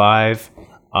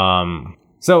 5-on-5.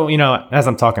 So, as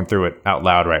I'm talking through it out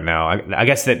loud right now, I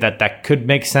guess that could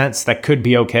make sense. That could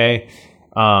be okay.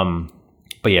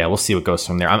 But yeah, we'll see what goes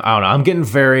from there. I don't know. I'm getting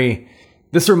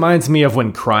this reminds me of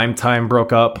when Crime Time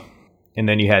broke up, and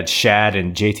then you had Shad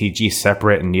and JTG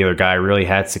separate, and neither guy really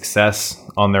had success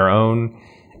on their own,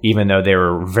 even though they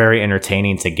were very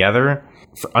entertaining together.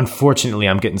 Unfortunately,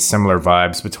 I'm getting similar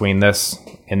vibes between this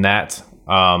and that.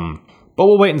 But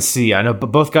we'll wait and see. I know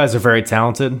both guys are very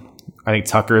talented. I think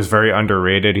Tucker is very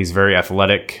underrated. He's very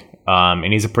athletic,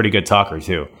 and he's a pretty good talker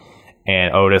too.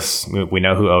 And Otis, we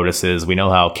know who Otis is. We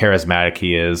know how charismatic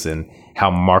he is and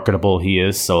how marketable he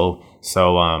is. So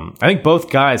I think both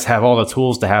guys have all the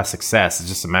tools to have success. It's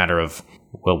just a matter of,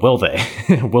 well, will they?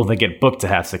 Will they get booked to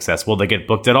have success? Will they get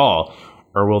booked at all?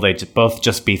 Or will they both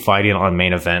just be fighting on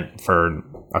main event for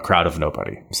a crowd of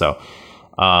nobody? So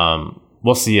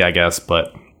we'll see, I guess.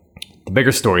 But the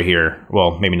bigger story here,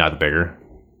 well, maybe not the bigger,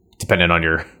 depending on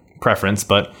your preference,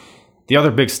 but the other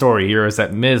big story here is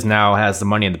that Miz now has the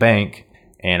Money in the Bank,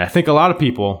 and I think a lot of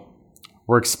people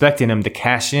were expecting him to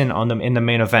cash in on them in the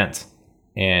main event,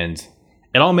 and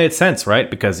it all made sense, right?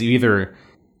 Because you either,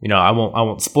 I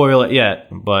won't spoil it yet,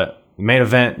 but main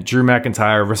event, Drew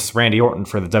McIntyre versus Randy Orton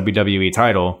for the WWE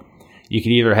title, you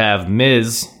could either have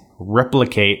Miz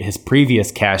replicate his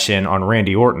previous cash in on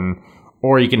Randy Orton,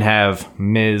 or you can have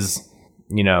Miz,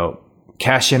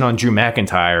 cash in on Drew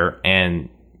McIntyre, and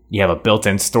you have a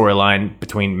built-in storyline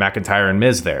between McIntyre and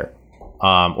Miz there.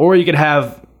 Or you could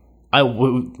have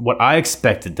what I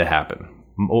expected to happen,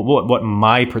 what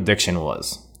my prediction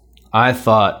was. I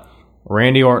thought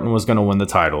Randy Orton was going to win the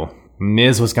title,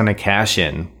 Miz was going to cash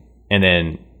in, and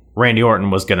then Randy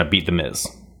Orton was going to beat The Miz.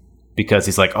 Because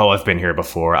he's like, oh, I've been here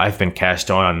before. I've been cashed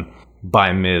on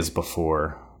by Miz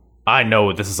before. I know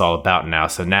what this is all about now.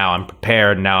 So now I'm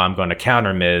prepared. Now I'm going to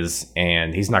counter Miz,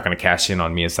 and he's not going to cash in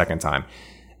on me a second time.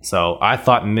 So I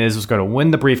thought Miz was going to win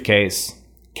the briefcase,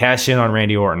 cash in on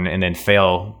Randy Orton, and then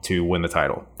fail to win the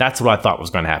title. That's what I thought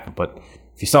was going to happen. But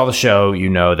if you saw the show, you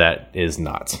know that is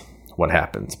not what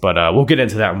happens. But we'll get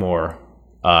into that more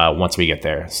once we get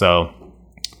there. So,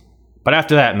 but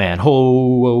after that, man, a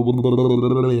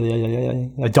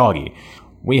doggy,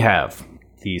 we have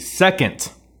the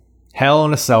second Hell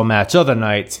in a Cell match of the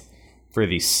night for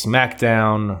the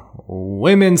SmackDown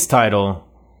Women's title.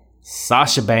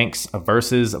 Sasha Banks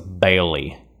versus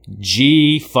Bayley.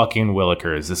 G fucking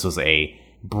Willikers. This was a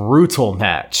brutal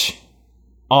match.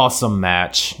 Awesome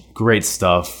match. Great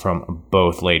stuff from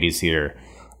both ladies here.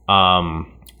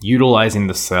 Utilizing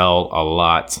the cell a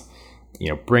lot.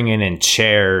 Bringing in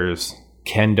chairs,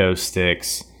 kendo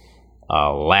sticks,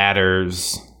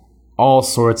 ladders, all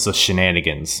sorts of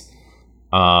shenanigans.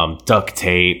 Duct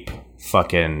tape.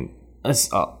 Fucking...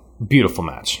 It's a beautiful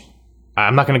match.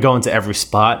 I'm not going to go into every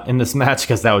spot in this match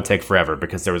because that would take forever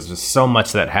because there was just so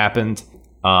much that happened.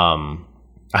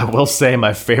 I will say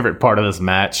my favorite part of this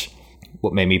match,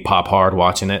 what made me pop hard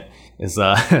watching it, is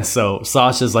so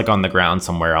Sasha's like on the ground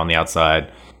somewhere on the outside.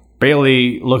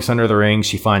 Bayley looks under the ring.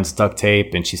 She finds duct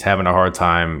tape and she's having a hard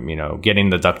time, getting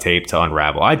the duct tape to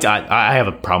unravel. I have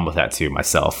a problem with that too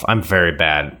myself. I'm very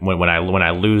bad when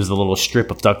I lose the little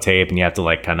strip of duct tape and you have to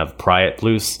like kind of pry it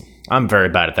loose. I'm very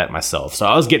bad at that myself. So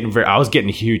I was getting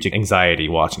huge anxiety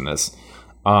watching this.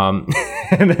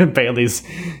 And then Bayley's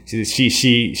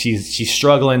she's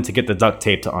struggling to get the duct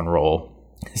tape to unroll.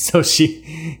 So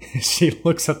she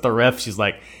looks at the ref. She's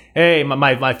like, "Hey,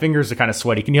 my fingers are kind of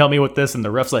sweaty. Can you help me with this?" And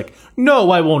the ref's like, "No,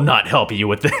 I will not help you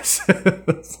with this."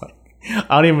 It's like,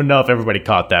 I don't even know if everybody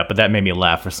caught that, but that made me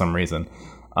laugh for some reason.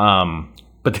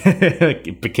 But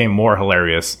it became more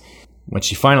hilarious when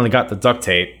she finally got the duct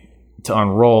tape to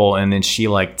unroll, and then she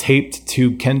like taped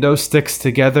two kendo sticks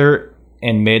together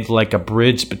and made like a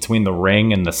bridge between the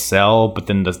ring and the cell, but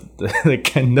then the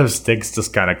kendo sticks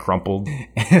just kind of crumpled.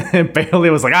 And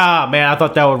Bayley was like, man, I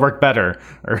thought that would work better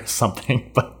or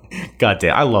something. But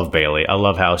goddamn, I love Bayley. I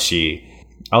love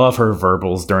her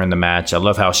verbals during the match. I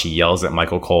love how she yells at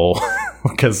Michael Cole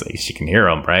because she can hear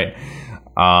him, right?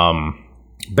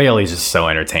 Bayley's just so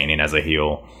entertaining as a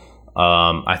heel.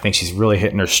 I think she's really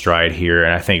hitting her stride here,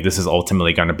 and I think this is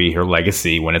ultimately going to be her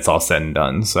legacy when it's all said and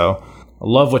done. So I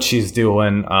love what she's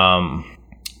doing.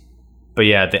 But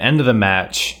yeah, at the end of the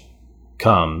match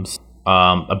comes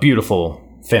a beautiful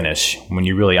finish when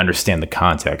you really understand the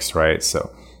context, right?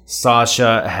 So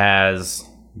Sasha has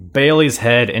Bayley's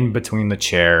head in between the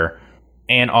chair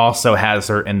and also has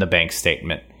her in the bank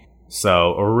statement.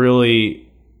 So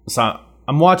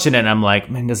I'm watching it and I'm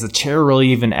like, man, does the chair really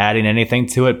even adding anything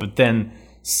to it? But then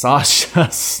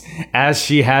Sasha, as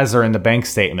she has her in the bank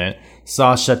statement,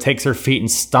 Sasha takes her feet and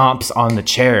stomps on the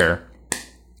chair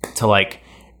to like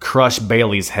crush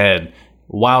Bayley's head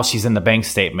while she's in the bank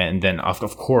statement. And then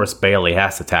of course Bayley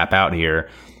has to tap out here.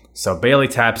 So Bayley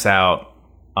taps out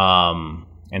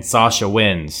and Sasha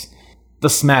wins the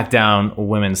SmackDown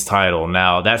Women's title.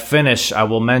 Now that finish, I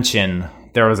will mention,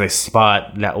 there was a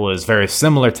spot that was very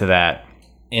similar to that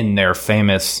in their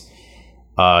famous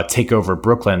TakeOver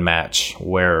Brooklyn match,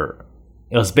 where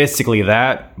it was basically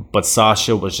that, but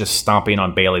Sasha was just stomping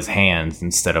on Bayley's hands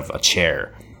instead of a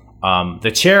chair.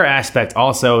 The chair aspect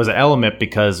also is an element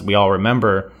because we all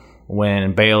remember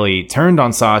when Bayley turned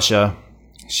on Sasha,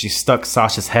 she stuck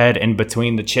Sasha's head in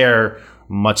between the chair,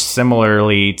 much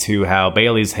similarly to how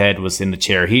Bayley's head was in the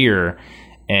chair here.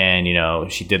 And,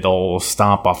 she did the whole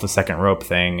stomp off the second rope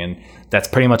thing. And that's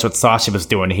pretty much what Sasha was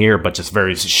doing here, but just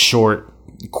very short,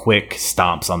 quick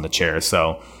stomps on the chair.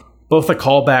 So both a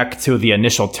callback to the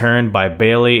initial turn by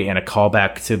Bayley and a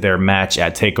callback to their match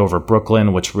at TakeOver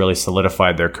Brooklyn, which really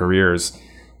solidified their careers.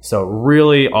 So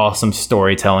really awesome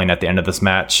storytelling at the end of this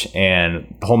match.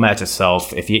 And the whole match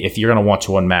itself, if you're going to watch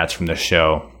one match from this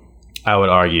show, I would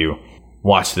argue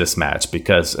watch this match,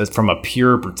 because it's from a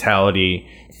pure brutality,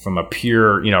 from a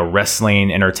pure,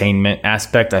 wrestling entertainment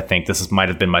aspect, I think this might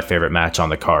have been my favorite match on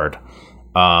the card.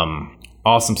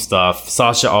 Awesome stuff.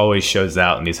 Sasha always shows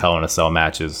out in these Hell in a Cell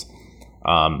matches.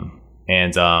 I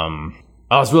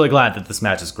was really glad that this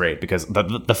match is great, because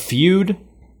the feud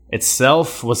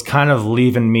itself was kind of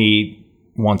leaving me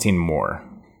wanting more.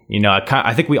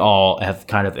 I think we all have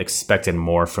kind of expected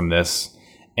more from this.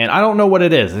 And I don't know what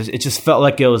it is. It just felt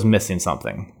like it was missing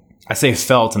something. I say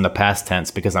felt in the past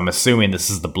tense because I'm assuming this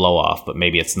is the blow off, but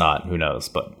maybe it's not. Who knows?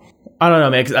 But I don't know,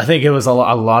 man. I think it was a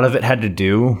lot of it had to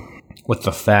do with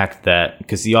the fact that,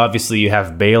 because obviously you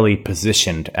have Bayley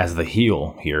positioned as the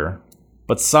heel here,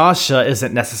 But Sasha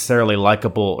isn't necessarily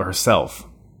likable herself.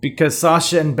 Because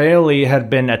Sasha and Bayley had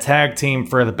been a tag team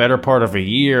for the better part of a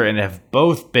year and have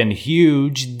both been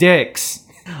huge dicks.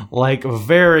 Like,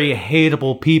 very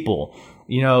hateable people.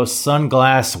 You know,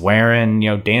 sunglass wearing,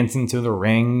 dancing to the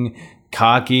ring,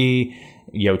 cocky,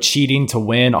 cheating to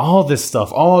win, all this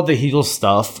stuff, all the heel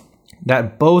stuff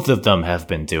that both of them have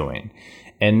been doing.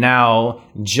 And now,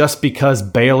 just because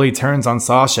Bayley turns on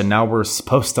Sasha, now we're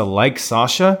supposed to like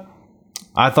Sasha?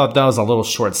 I thought that was a little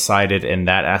short-sighted in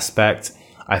that aspect.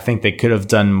 I think they could have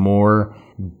done more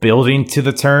building to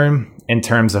the turn in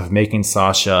terms of making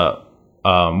Sasha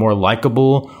more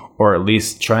likable, or at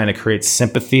least trying to create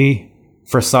sympathy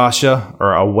for Sasha,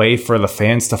 or a way for the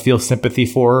fans to feel sympathy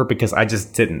for her, because I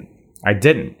just didn't. I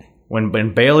didn't.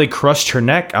 When Bayley crushed her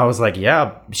neck, I was like,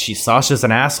 yeah, Sasha's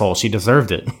an asshole. She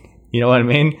deserved it. You know what I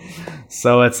mean?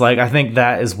 So it's like, I think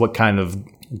that is what kind of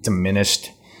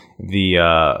diminished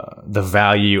the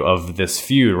value of this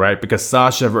feud, right? Because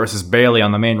Sasha versus Bayley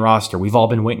on the main roster, we've all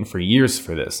been waiting for years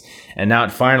for this. And now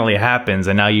it finally happens,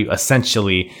 and now you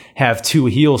essentially have two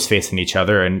heels facing each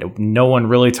other and no one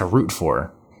really to root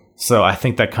for. So I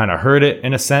think that kind of hurt it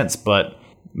in a sense, but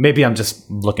maybe I'm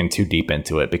just looking too deep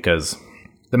into it, because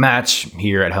the match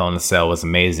here at Hell in a Cell was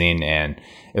amazing, and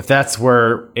if that's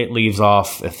where it leaves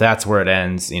off, if that's where it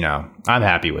ends, I'm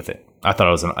happy with it. I thought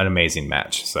it was an amazing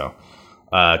match. So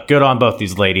good on both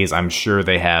these ladies. I'm sure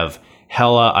they have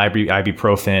hella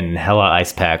ibuprofen and hella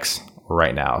ice packs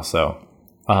right now. So,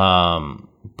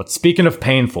 but speaking of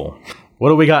painful, what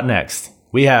do we got next?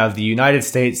 We have the United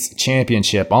States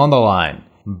Championship on the line.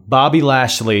 Bobby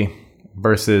Lashley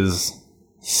versus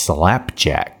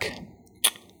Slapjack.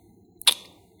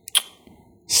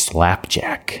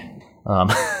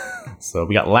 So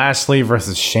we got Lashley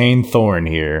versus Shane Thorne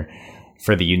here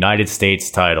for the United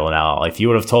States title. Now, if you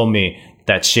would have told me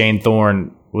that Shane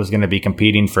Thorne was going to be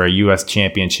competing for a U.S.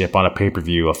 championship on a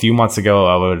pay-per-view a few months ago,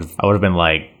 I would have been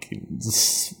like,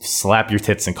 slap your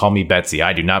tits and call me Betsy.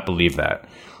 I do not believe that.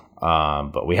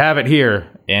 But we have it here,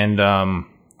 and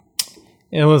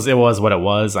it was what it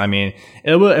was. I mean,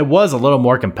 it was a little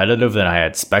more competitive than I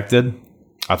had expected.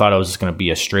 I thought it was just going to be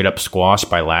a straight up squash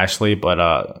by Lashley,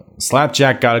 but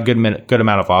Slapjack got a good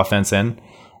amount of offense in,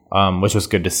 which was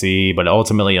good to see. But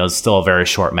ultimately, it was still a very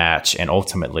short match, and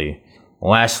ultimately,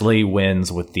 Lashley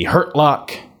wins with the Hurt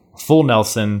Lock, full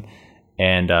Nelson,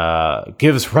 and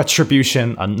gives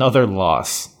Retribution another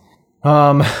loss.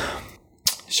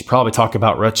 Should probably talk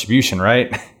about Retribution,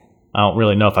 right? I don't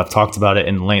really know if I've talked about it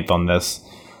in length on this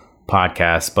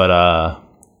podcast, but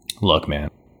look, man.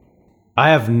 I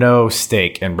have no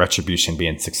stake in Retribution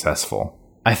being successful.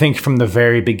 I think from the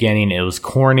very beginning it was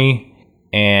corny,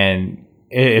 and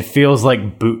it feels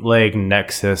like bootleg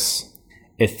Nexus.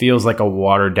 It feels like a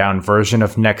watered down version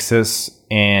of Nexus,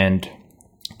 and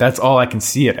that's all I can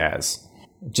see it as.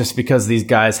 Just because these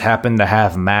guys happen to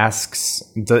have masks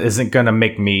isn't going to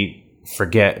make me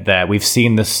forget that we've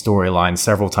seen this storyline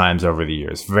several times over the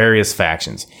years, various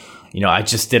factions. I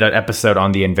just did an episode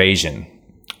on the Invasion.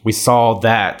 We saw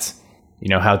that,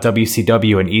 how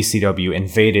WCW and ECW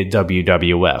invaded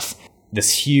WWF.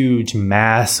 This huge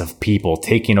mass of people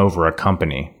taking over a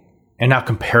company. And now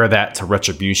compare that to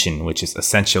Retribution, which is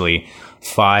essentially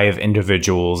 5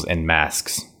 individuals in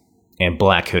masks and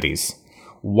black hoodies.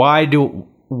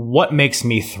 What makes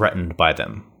me threatened by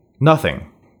them?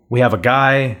 Nothing. We have a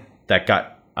guy that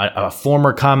got a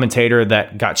former commentator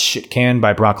that got shit canned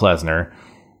by Brock Lesnar.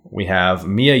 We have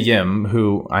Mia Yim,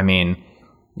 who,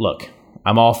 look,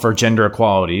 I'm all for gender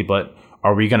equality, but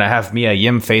are we going to have Mia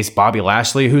Yim face Bobby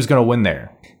Lashley? Who's going to win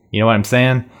there? You know what I'm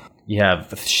saying? You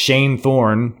have Shane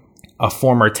Thorne, a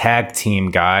former tag team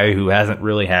guy who hasn't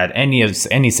really had any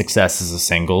success as a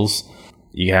singles.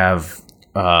 You have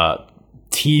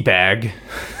Teabag,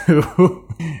 who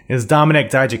is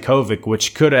Dominik Dijakovic,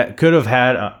 which could have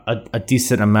had a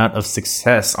decent amount of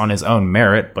success on his own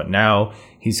merit, but now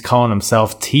he's calling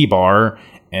himself T-Bar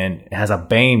and has a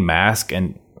Bane mask,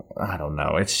 and I don't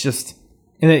know. It's just,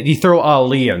 and then you throw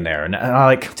Ali in there, and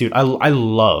I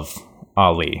love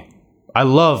Ali. I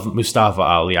love Mustafa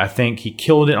Ali. I think he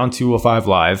killed it on 205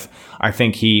 Live. I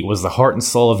think he was the heart and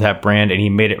soul of that brand, and he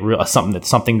made it real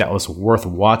something that was worth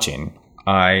watching.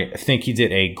 I think he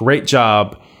did a great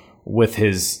job with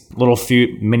his little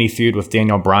mini feud with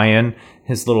Daniel Bryan,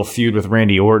 his little feud with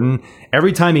Randy Orton.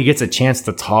 Every time he gets a chance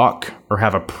to talk or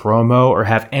have a promo or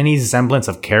have any semblance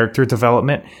of character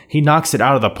development, he knocks it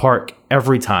out of the park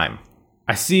every time.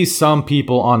 I see some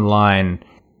people online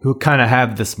who kind of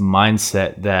have this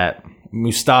mindset that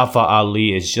Mustafa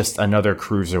Ali is just another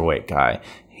cruiserweight guy.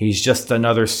 He's just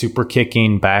another super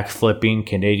kicking, back flipping,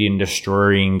 Canadian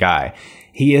destroying guy.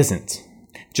 He isn't.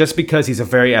 just because he's a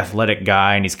very athletic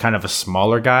guy and he's kind of a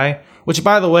smaller guy, which,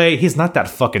 by the way, he's not that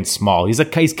fucking small.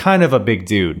 He's kind of a big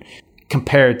dude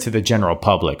compared to the general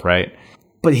public, right?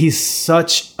 But he's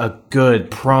such a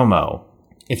good promo.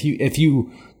 If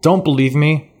you don't believe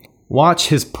me, watch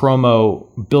his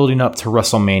promo building up to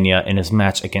WrestleMania in his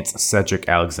match against Cedric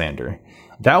Alexander.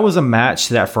 That was a match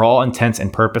that, for all intents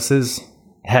and purposes,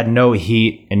 had no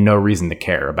heat and no reason to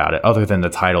care about it other than the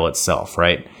title itself,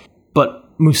 right? But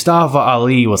Mustafa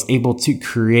Ali was able to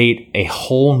create a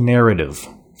whole narrative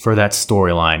for that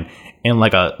storyline in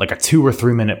like a 2 or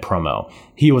 3 minute promo.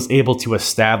 He was able to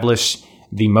establish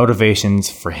the motivations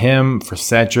for him, for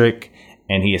Cedric,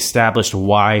 and he established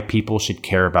why people should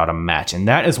care about a match. And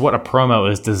that is what a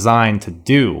promo is designed to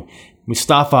do.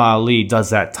 Mustafa Ali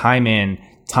does that time in,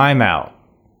 time out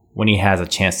when he has a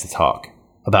chance to talk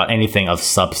about anything of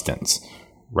substance,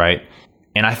 right?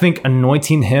 And I think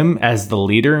anointing him as the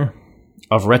leader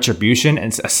of Retribution,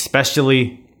 and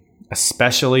especially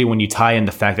when you tie in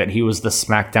the fact that he was the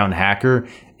SmackDown hacker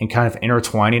and kind of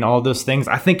intertwining all those things,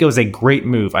 I think it was a great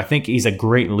move. I think he's a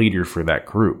great leader for that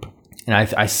group. And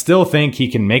I still think he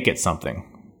can make it something.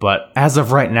 But as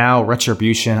of right now,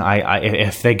 Retribution,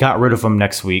 if they got rid of him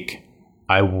next week,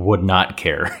 I would not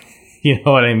care. You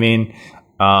know what I mean?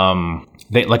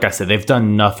 Like I said, they've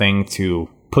done nothing to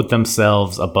put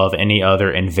themselves above any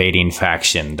other invading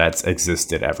faction that's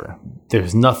existed ever.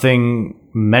 There's nothing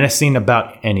menacing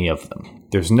about any of them.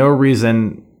 There's no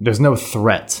reason, there's no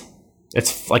threat.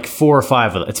 It's like 4 or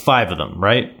 5 of them. It's 5 of them,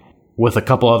 right? With a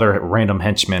couple other random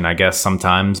henchmen, I guess,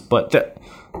 sometimes. But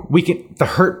the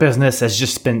Hurt Business has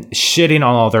just been shitting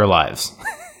on all their lives.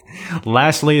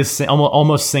 Lashley is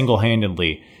almost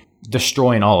single-handedly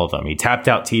destroying all of them. He tapped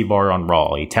out T-Bar on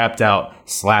Raw. He tapped out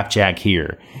Slapjack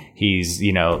here. He's,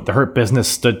 the Hurt Business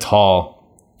stood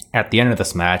tall at the end of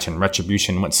this match, and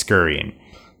Retribution went scurrying.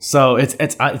 So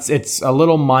it's a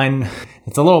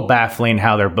little baffling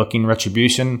how they're booking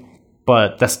Retribution,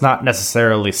 but that's not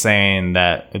necessarily saying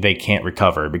that they can't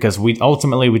recover, because we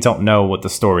don't know what the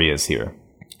story is here.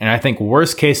 And I think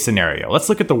worst case scenario, let's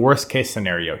look at the worst case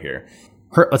scenario here.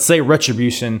 Let's say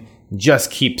Retribution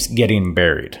just keeps getting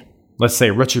buried. Let's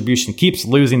say Retribution keeps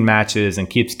losing matches and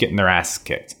keeps getting their asses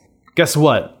kicked. Guess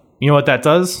what? You know what that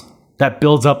does? That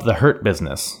builds up the Hurt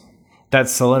Business. That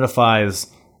solidifies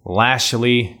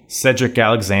Lashley, Cedric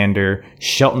Alexander,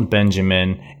 Shelton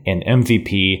Benjamin, and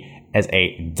MVP as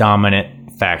a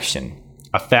dominant faction.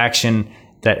 A faction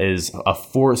that is a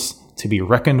force to be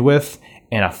reckoned with,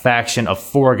 and a faction of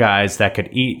 4 guys that could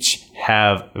each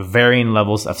have varying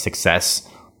levels of success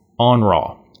on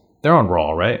Raw. They're on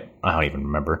Raw, right? I don't even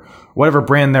remember. Whatever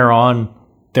brand they're on,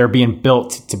 they're being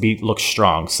built to look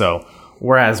strong. So,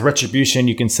 whereas Retribution,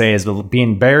 you can say, is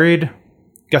being buried,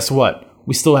 guess what?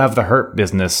 We still have the Hurt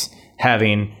Business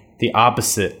having the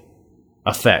opposite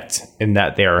effect, in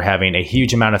that they are having a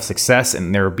huge amount of success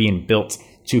and they're being built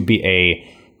to be a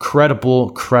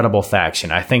credible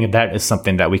faction. I think that is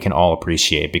something that we can all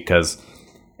appreciate, because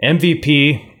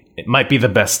MVP, it might be the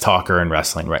best talker in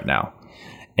wrestling right now.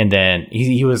 And then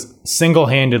he was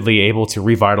single-handedly able to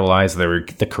revitalize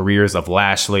the careers of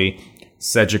Lashley,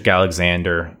 Cedric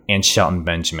Alexander, and Shelton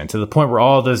Benjamin, to the point where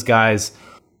all of those guys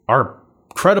are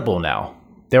credible now.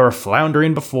 They were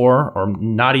floundering before, or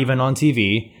not even on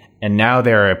TV, and now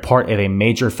they're a part of a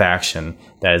major faction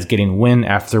that is getting win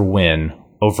after win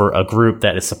over a group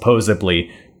that is supposedly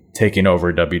taking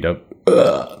over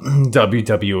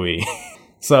WWE.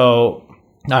 So,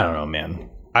 I don't know, man.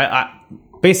 I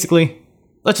basically,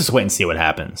 let's just wait and see what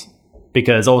happens.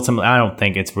 Because ultimately, I don't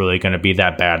think it's really going to be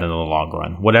that bad in the long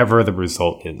run, whatever the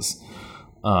result is.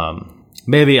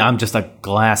 Maybe I'm just a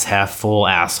glass half full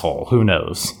asshole. Who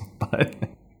knows?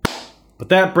 But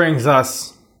that brings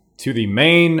us to the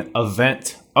main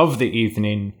event of the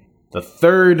evening, the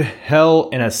third Hell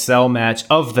in a Cell match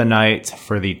of the night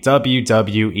for the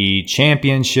WWE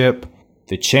Championship.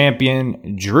 The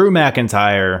champion, Drew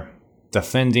McIntyre,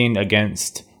 defending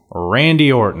against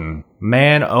Randy Orton.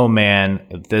 Man, oh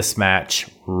man, this match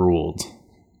ruled.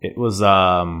 It was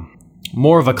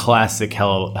more of a classic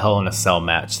Hell in a Cell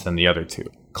match than the other two.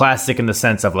 Classic in the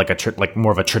sense of like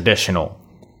more of a traditional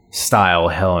style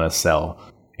Hell in a Cell,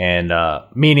 and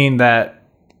meaning that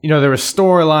there were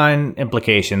storyline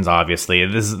implications. Obviously,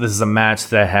 this is a match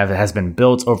that has been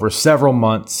built over several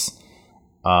months,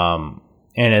 and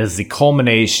is the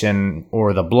culmination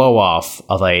or the blow off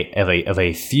of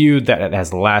a feud that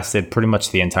has lasted pretty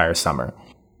much the entire summer,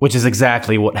 which is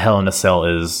exactly what Hell in a Cell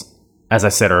is. As I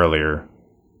said earlier,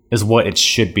 is what it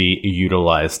should be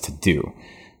utilized to do.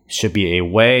 It should be a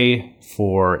way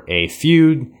for a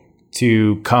feud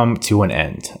to come to an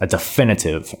end, a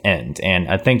definitive end. And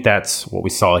I think that's what we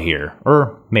saw here,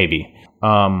 or maybe.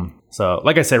 So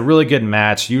like I said, really good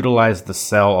match, utilized the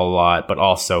cell a lot, but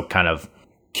also kind of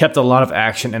kept a lot of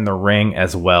action in the ring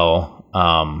as well.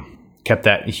 Kept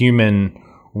that human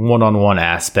one-on-one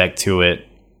aspect to it,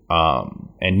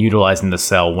 and utilizing the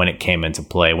cell when it came into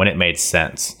play, when it made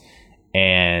sense.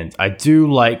 And I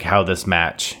do like how this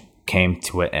match came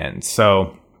to an end.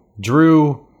 So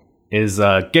Drew is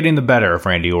getting the better of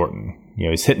Randy Orton. You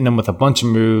know, he's hitting him with a bunch of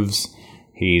moves.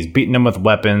 He's beating him with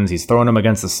weapons. He's throwing him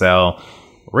against the cell.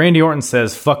 Randy Orton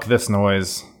says, "Fuck this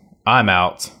noise. I'm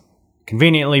out."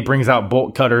 Conveniently brings out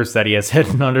bolt cutters that he has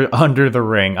hidden under the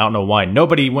ring. I don't know why.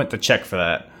 Nobody went to check for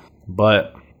that.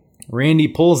 But Randy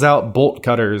pulls out bolt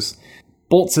cutters,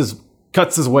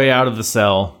 cuts his way out of the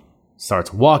cell,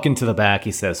 starts walking to the back.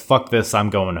 He says, "Fuck this, I'm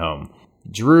going home."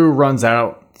 Drew runs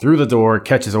out through the door,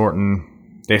 catches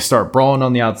Orton. They start brawling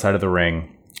on the outside of the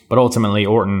ring. But ultimately,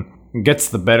 Orton gets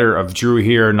the better of Drew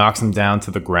here, knocks him down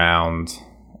to the ground.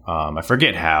 I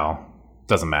forget how.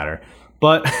 Doesn't matter.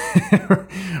 But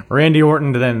Randy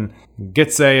Orton then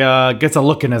gets a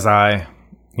look in his eye,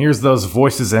 hears those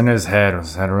voices in his head,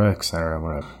 etc.,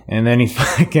 whatever. And then he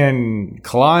fucking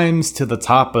climbs to the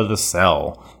top of the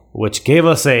cell, which gave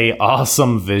us a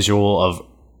awesome visual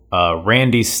of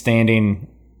Randy standing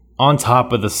on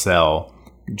top of the cell.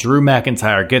 Drew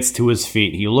McIntyre gets to his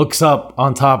feet. He looks up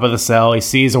on top of the cell. He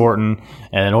sees Orton,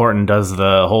 and then Orton does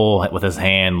the whole with his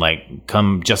hand, like,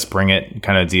 "Come, just bring it"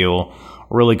 kind of deal.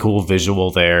 Really cool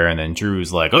visual there. And then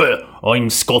Drew's like, "I'm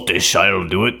Scottish, I'll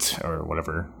do it," or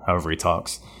whatever, however he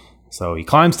talks. So he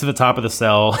climbs to the top of the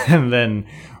cell, and then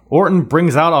Orton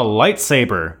brings out a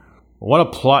lightsaber. What a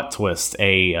plot twist.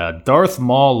 A Darth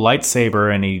Maul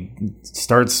lightsaber, and he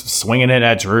starts swinging it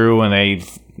at Drew, and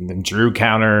then Drew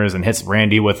counters and hits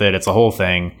Randy with it. It's a whole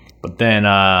thing. But then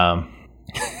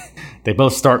they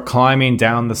both start climbing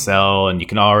down the cell, and you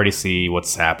can already see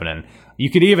what's happening. You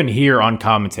could even hear on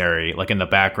commentary, like in the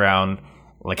background,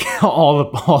 like all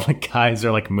the guys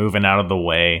are like moving out of the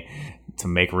way to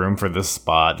make room for this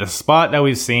spot. The spot that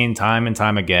we've seen time and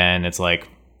time again. It's like,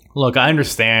 look, I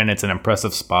understand it's an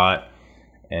impressive spot,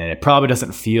 and it probably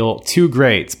doesn't feel too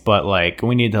great, but like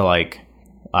we need to, like,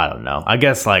 I don't know. I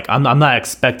guess like I'm not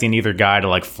expecting either guy to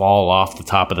like fall off the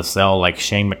top of the cell like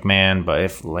Shane McMahon, but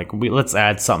if like let's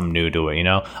add something new to it, you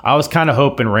know? I was kind of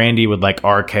hoping Randy would like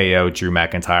RKO Drew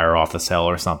McIntyre off the cell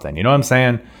or something, you know what I'm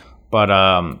saying? But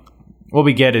what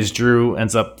we get is Drew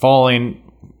ends up falling.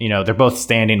 You know, they're both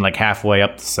standing like halfway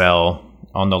up the cell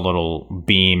on the little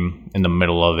beam in the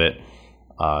middle of it.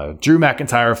 Drew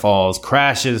McIntyre falls,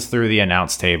 crashes through the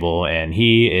announce table, and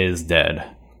he is dead,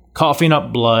 coughing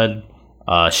up blood.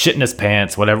 Shit in his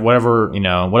pants, whatever, you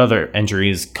know, what other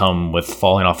injuries come with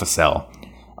falling off a cell.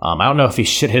 I don't know if he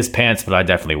shit his pants, but I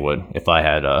definitely would if I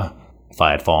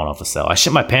had fallen off a cell. I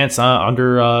shit my pants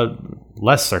under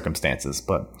less circumstances,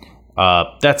 but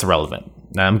that's irrelevant.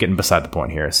 Now I'm getting beside the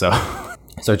point here. So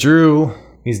Drew,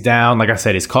 he's down. Like I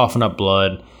said, he's coughing up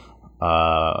blood.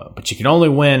 But you can only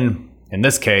win in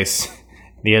this case.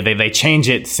 Yeah, they change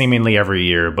it seemingly every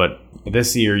year, but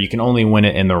this year you can only win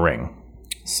it in the ring.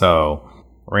 So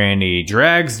Randy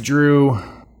drags Drew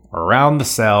around the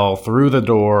cell, through the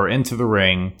door, into the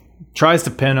ring, tries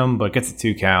to pin him, but gets a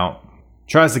 2 count,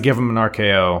 tries to give him an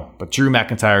RKO, but Drew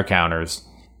McIntyre counters,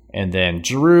 and then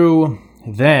Drew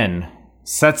then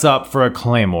sets up for a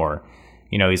Claymore.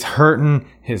 You know, he's hurting,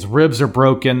 his ribs are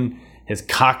broken, his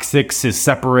coccyx is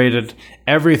separated,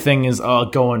 everything is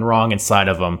going wrong inside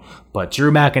of him, but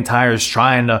Drew McIntyre's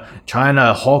trying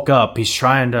to hulk up, he's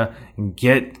trying to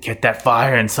get that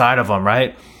fire inside of him,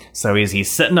 right? So he's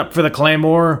setting up for the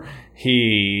Claymore.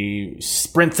 He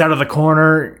sprints out of the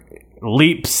corner,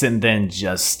 leaps, and then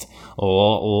just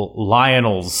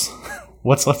Lionel's.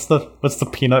 What's the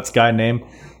Peanuts guy name?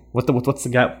 What's the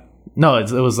guy? No,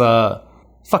 it was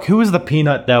fuck. Who was the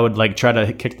Peanut that would like try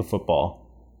to kick the football?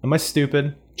 Am I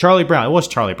stupid? Charlie Brown. It was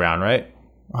Charlie Brown, right?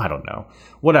 I don't know.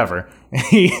 Whatever.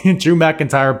 Drew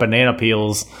McIntyre banana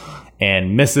peels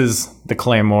and misses the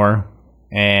Claymore.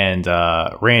 And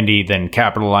Randy then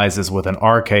capitalizes with an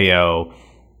RKO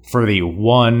for the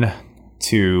 1,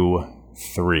 2,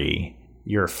 3.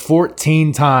 Your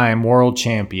 14-time world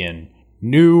champion,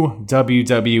 new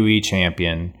WWE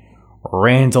champion,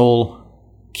 Randall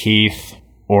Keith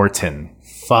Orton.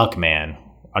 Fuck, man.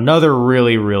 Another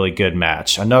really, really good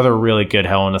match. Another really good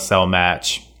Hell in a Cell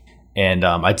match. And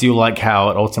I do like how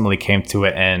it ultimately came to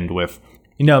an end with,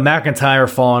 you know, McIntyre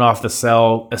falling off the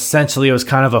cell. Essentially, it was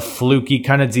kind of a fluky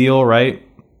kind of deal, right?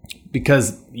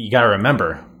 Because you got to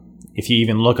remember, if you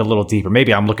even look a little deeper,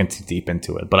 maybe I'm looking too deep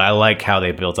into it, but I like how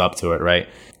they built up to it, right?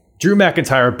 Drew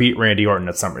McIntyre beat Randy Orton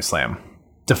at SummerSlam.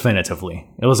 Definitively.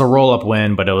 It was a roll-up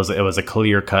win, but it was a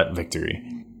clear-cut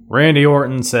victory. Randy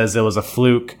Orton says it was a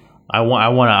fluke. I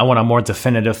want a more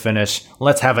definitive finish.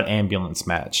 Let's have an ambulance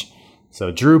match.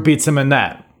 So Drew beats him in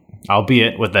that,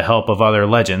 albeit with the help of other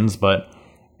legends, but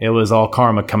it was all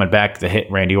karma coming back to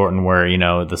hit Randy Orton where,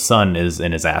 the sun is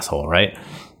in his asshole, right?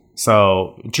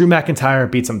 So Drew McIntyre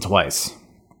beats him twice.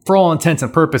 For all intents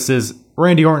and purposes,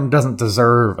 Randy Orton doesn't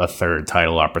deserve a third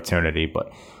title opportunity,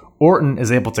 but Orton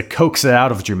is able to coax it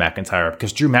out of Drew McIntyre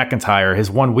because Drew McIntyre,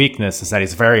 his one weakness is that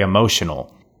he's very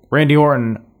emotional. Randy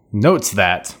Orton notes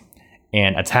that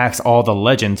and attacks all the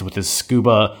legends with his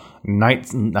scuba night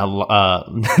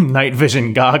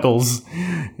vision goggles.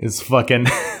 Is fucking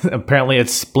apparently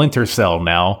it's Splinter Cell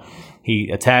now. He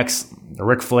attacks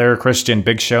Ric Flair, Christian,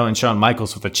 Big Show, and Shawn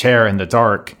Michaels with a chair in the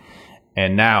dark,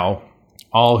 and now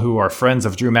all who are friends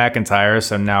of Drew McIntyre.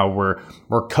 So now we're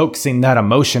coaxing that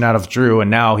emotion out of Drew, and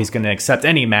now he's going to accept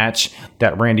any match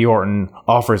that Randy Orton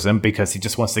offers him because he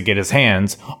just wants to get his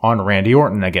hands on Randy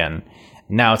Orton again.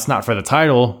 Now, it's not for the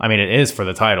title. I mean, it is for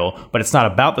the title, but it's not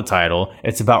about the title.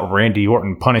 It's about Randy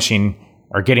Orton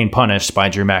getting punished by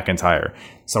Drew McIntyre.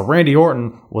 So Randy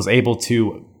Orton was able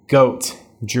to goat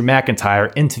Drew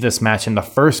McIntyre into this match in the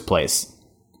first place.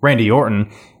 Randy Orton,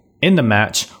 in the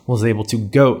match, was able to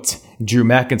goat Drew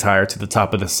McIntyre to the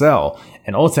top of the cell.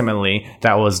 And ultimately,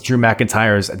 that was Drew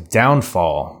McIntyre's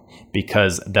downfall,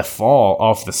 because the fall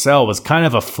off the cell was kind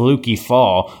of a fluky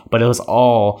fall, but it was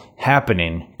all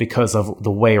happening because of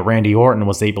the way Randy Orton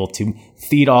was able to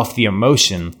feed off the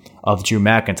emotion of Drew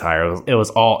McIntyre.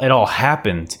 It all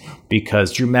happened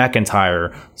because Drew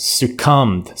McIntyre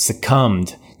succumbed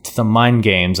to the mind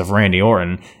games of Randy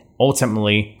Orton,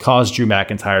 ultimately caused Drew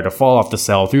McIntyre to fall off the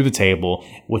cell through the table,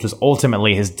 which was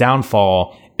ultimately his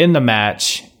downfall in the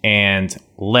match and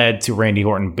led to Randy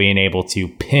Orton being able to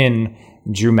pin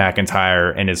Drew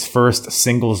McIntyre in his first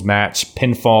singles match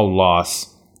pinfall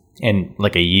loss in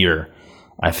like a year,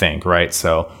 I think, right?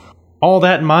 So all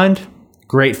that in mind,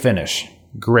 great finish,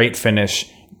 great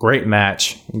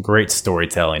match, great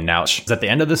storytelling. Now, is at the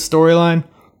end of this storyline?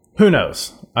 Who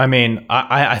knows? I mean,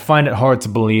 I find it hard to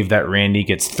believe that Randy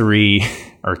gets 3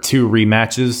 or 2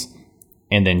 rematches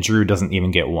and then Drew doesn't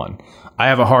even get one. I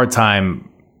have a hard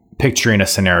time picturing a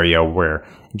scenario where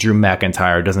Drew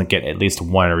McIntyre doesn't get at least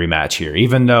one rematch here.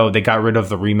 Even though they got rid of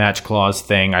the rematch clause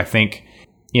thing, I think,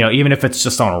 even if it's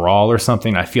just on Raw or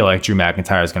something, I feel like Drew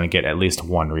McIntyre is going to get at least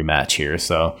one rematch here.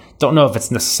 So don't know if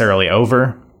it's necessarily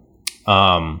over.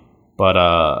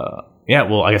 Yeah,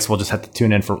 well, I guess we'll just have to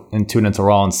tune into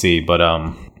Raw and see. But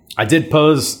I did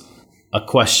pose a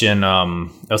question.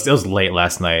 It was late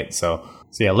last night, so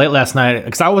yeah, late last night,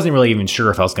 because I wasn't really even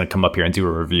sure if I was going to come up here and do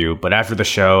a review. But after the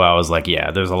show, I was like, yeah,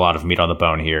 there's a lot of meat on the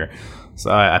bone here. So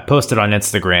I posted on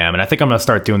Instagram, and I think I'm going to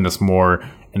start doing this more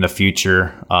in the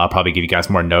future. I'll probably give you guys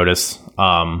more notice. But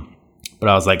I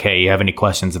was like, hey, you have any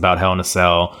questions about Hell in a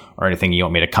Cell or anything you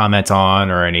want me to comment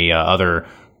on or any other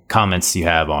comments you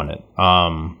have on it?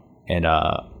 And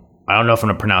I don't know if I'm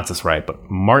going to pronounce this right,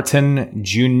 but Martin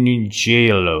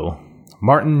Jalo.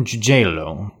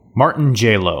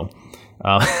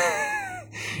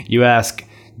 You ask,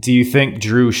 do you think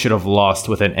Drew should have lost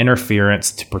with an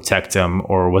interference to protect him,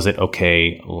 or was it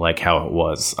okay like how it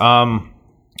was?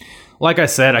 Like I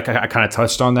said, I kind of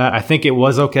touched on that. I think it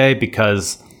was okay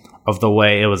because of the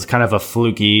way it was kind of a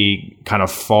fluky kind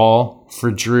of fall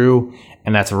for Drew,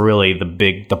 and that's really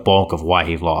the bulk of why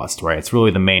he lost, right? It's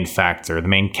really the main factor, the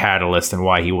main catalyst, and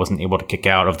why he wasn't able to kick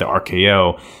out of the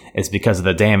RKO is because of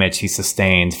the damage he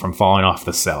sustained from falling off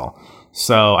the cell.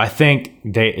 So I think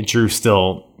Drew is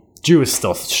still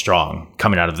strong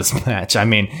coming out of this match. I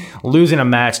mean, losing a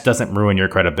match doesn't ruin your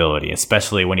credibility,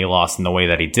 especially when he lost in the way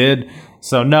that he did.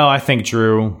 So no, I think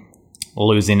Drew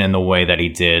losing in the way that he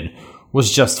did was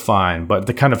just fine. But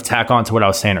to kind of tack on to what I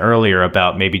was saying earlier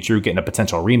about maybe Drew getting a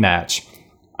potential rematch,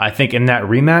 I think in that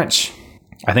rematch,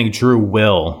 I think Drew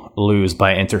will lose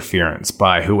by interference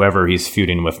by whoever he's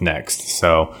feuding with next.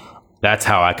 So that's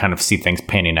how I kind of see things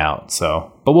panning out.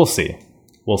 So, but we'll see.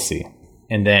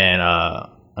 And then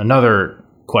another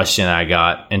question I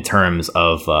got in terms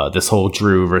of this whole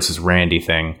Drew versus Randy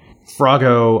thing.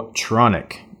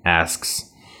 Frogotronic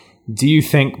asks, do you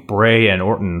think Bray and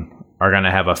Orton are going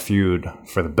to have a feud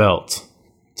for the belt?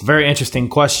 It's a very interesting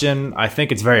question. I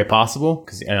think it's very possible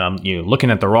because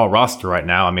looking at the Raw roster right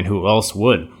now, I mean, who else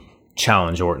would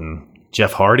challenge Orton?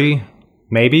 Jeff Hardy,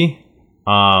 maybe.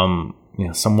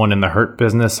 Someone in the Hurt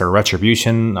Business or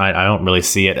Retribution. I don't really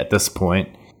see it at this point,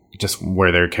 just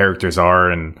where their characters are,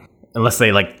 and unless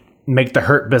they like make the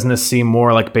Hurt Business seem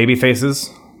more like baby faces,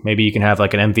 Maybe you can have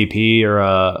like an MVP or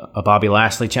a Bobby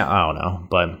Lashley challenge. I don't know.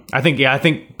 But I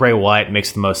think Bray Wyatt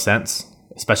makes the most sense,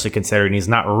 especially considering he's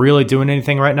not really doing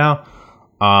anything right now.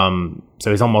 So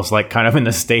he's almost like kind of in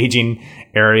the staging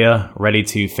area, ready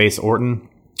to face Orton.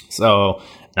 So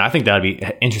I think that'd be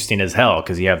interesting as hell,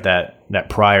 because you have that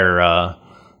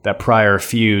prior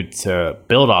feud to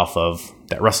build off of,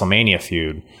 that WrestleMania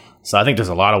feud. So I think there's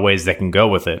a lot of ways they can go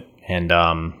with it, and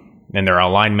their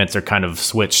alignments are kind of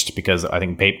switched, because I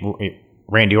think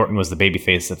Randy Orton was the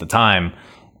babyface at the time,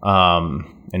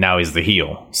 and now he's the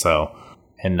heel. So,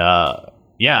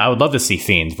 I would love to see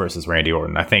Fiend versus Randy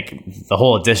Orton. I think the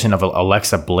whole addition of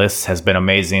Alexa Bliss has been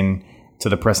amazing to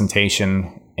the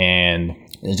presentation, and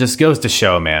it just goes to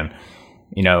show, man,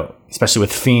 especially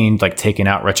with Fiend like taking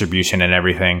out Retribution and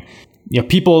everything,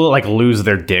 people like lose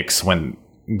their dicks when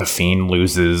the Fiend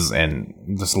loses, and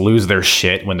just lose their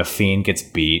shit when the Fiend gets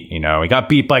beat. He got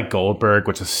beat by Goldberg,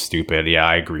 which is stupid. Yeah,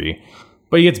 I agree.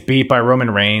 But he gets beat by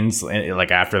Roman Reigns,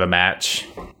 like after the match,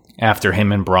 after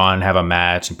him and Braun have a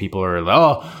match, and people are like,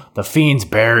 oh, the Fiend's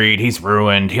buried. He's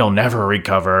ruined. He'll never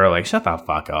recover. Like, shut the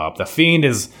fuck up. The Fiend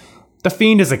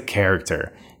is a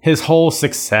character. His whole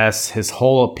success, his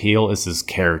whole appeal is his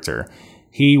character.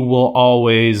 He will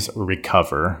always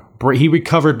recover. He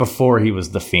recovered before he was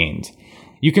the Fiend.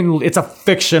 It's a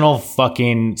fictional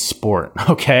fucking sport,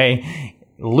 okay?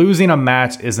 Losing a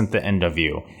match isn't the end of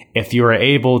you. If you are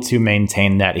able to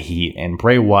maintain that heat, and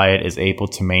Bray Wyatt is able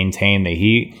to maintain the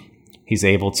heat, he's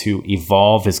able to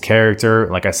evolve his character,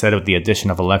 like I said, with the addition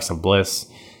of Alexa Bliss.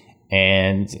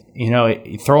 And,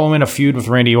 throw him in a feud with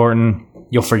Randy Orton,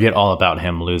 you'll forget all about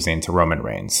him losing to Roman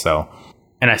Reigns. So,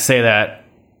 and I say that,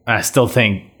 I still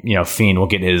think, Fiend will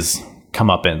get his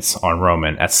comeuppance on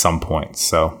Roman at some point.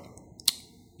 So,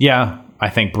 yeah, I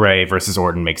think Bray versus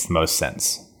Orton makes the most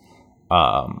sense.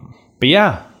 But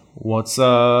yeah,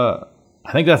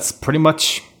 I think it pretty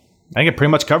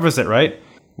much covers it, right?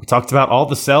 We talked about all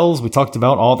the cells, we talked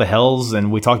about all the hells,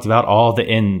 and we talked about all the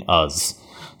in-us.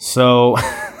 So,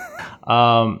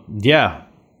 yeah.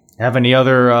 Have any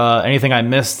other, anything I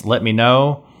missed, let me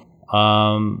know.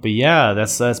 But yeah,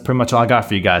 that's pretty much all I got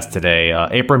for you guys today.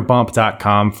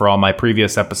 Apronbump.com for all my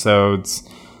previous episodes.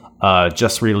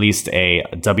 Just released a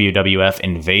WWF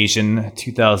Invasion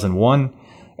 2001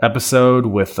 episode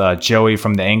with Joey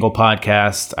from the Angle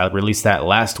podcast. I released that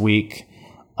last week.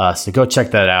 So go check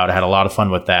that out. I had a lot of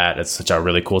fun with that. It's such a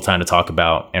really cool time to talk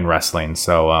about in wrestling.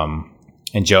 So,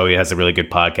 and Joey has a really good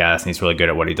podcast, and he's really good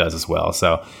at what he does as well.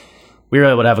 So we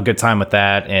really would have a good time with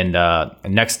that. And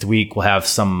next week we'll have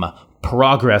some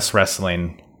Progress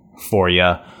Wrestling for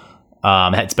you.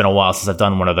 It's been a while since I've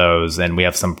done one of those, and we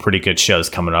have some pretty good shows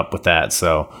coming up with that.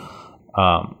 So,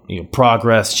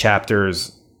 Progress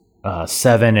chapters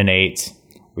 7 and 8.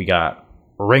 We got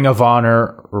Ring of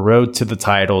Honor, Road to the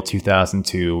Title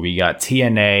 2002. We got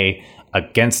TNA,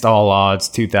 Against All Odds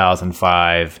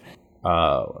 2005.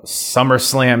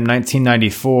 SummerSlam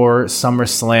 1994.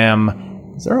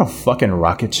 SummerSlam. Is there a fucking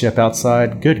rocket ship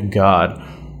outside? Good God.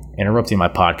 Interrupting my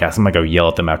podcast. I'm going to go yell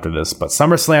at them after this. But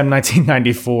SummerSlam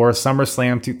 1994,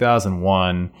 SummerSlam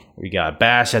 2001. We got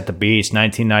Bash at the Beach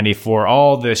 1994.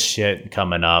 All this shit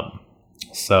coming up.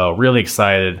 So really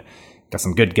excited. Got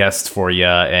some good guests for you.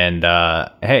 And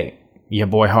hey, your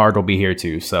boy Hard will be here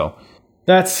too. So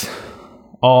that's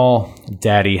all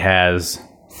Daddy has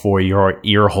for your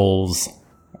ear holes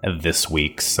this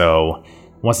week. So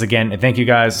once again, thank you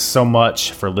guys so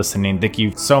much for listening. Thank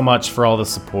you so much for all the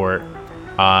support.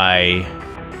 I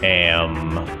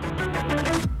am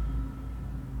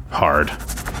Hard.